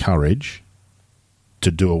that's got the courage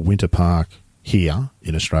to do a Winter Park here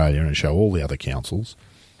in Australia and show all the other councils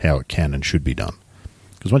how it can and should be done.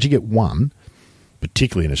 Because once you get one,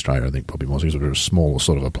 particularly in Australia, I think probably more because we're a smaller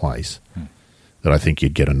sort of a place, that I think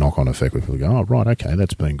you'd get a knock-on effect where people go, oh, right, okay,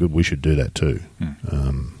 that's been good. We should do that too.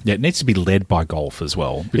 It needs to be led by golf as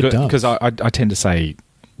well. Because I tend to say,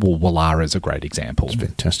 well, Wallara is a great example. It's a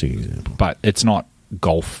fantastic example. But it's not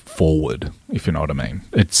golf forward, if you know what I mean.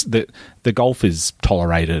 It's the golf is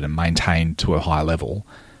tolerated and maintained to a high level,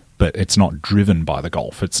 but it's not driven by the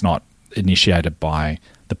golf. It's not initiated by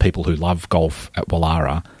the people who love golf at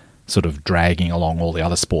Wallara sort of dragging along all the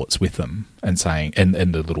other sports with them and saying, and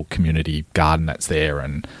the little community garden that's there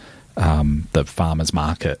and the farmers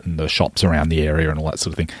market and the shops around the area and all that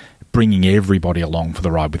sort of thing, bringing everybody along for the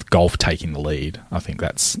ride with golf taking the lead. I think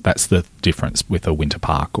that's the difference with a Winter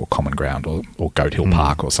Park or Common Ground or Goat Hill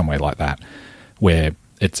Park or somewhere like that, where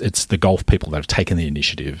it's the golf people that have taken the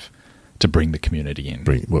initiative to bring the community in.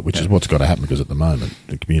 Which is what's got to happen, because at the moment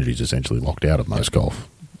the community is essentially locked out of most golf.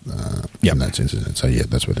 In that sense, so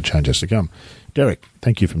that's where the change has to come. Derek,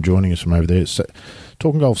 thank you for joining us from over there.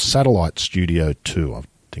 Talking Golf Satellite Studio 2, I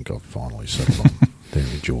think I've finally settled on there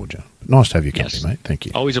in Georgia. Nice to have your company, mate. Thank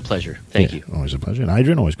you. Always a pleasure. Thank you. Always a pleasure. And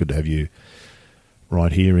Adrian, always good to have you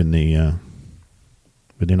right here in the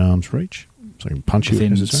within arm's reach. So I can punch you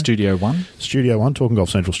in Studio 1. Studio 1, Talking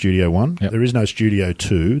Golf Central Studio 1. Yep. There is no Studio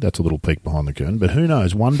 2. That's a little peek behind the curtain. But who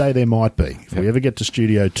knows? One day there might be. If we ever get to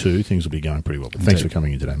Studio 2, things will be going pretty well. But thanks for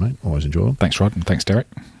coming in today, mate. Always enjoy them. Thanks, Rod, and thanks, Derek.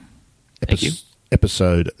 Thank you.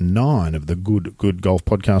 Episode 9 of the Good Golf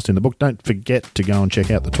podcast in the book. Don't forget to go and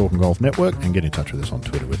check out the Talking Golf Network and get in touch with us on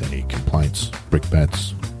Twitter with any complaints,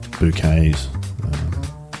 brickbats, bouquets,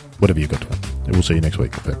 whatever you've got to it. We'll see you next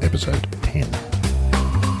week for episode 10.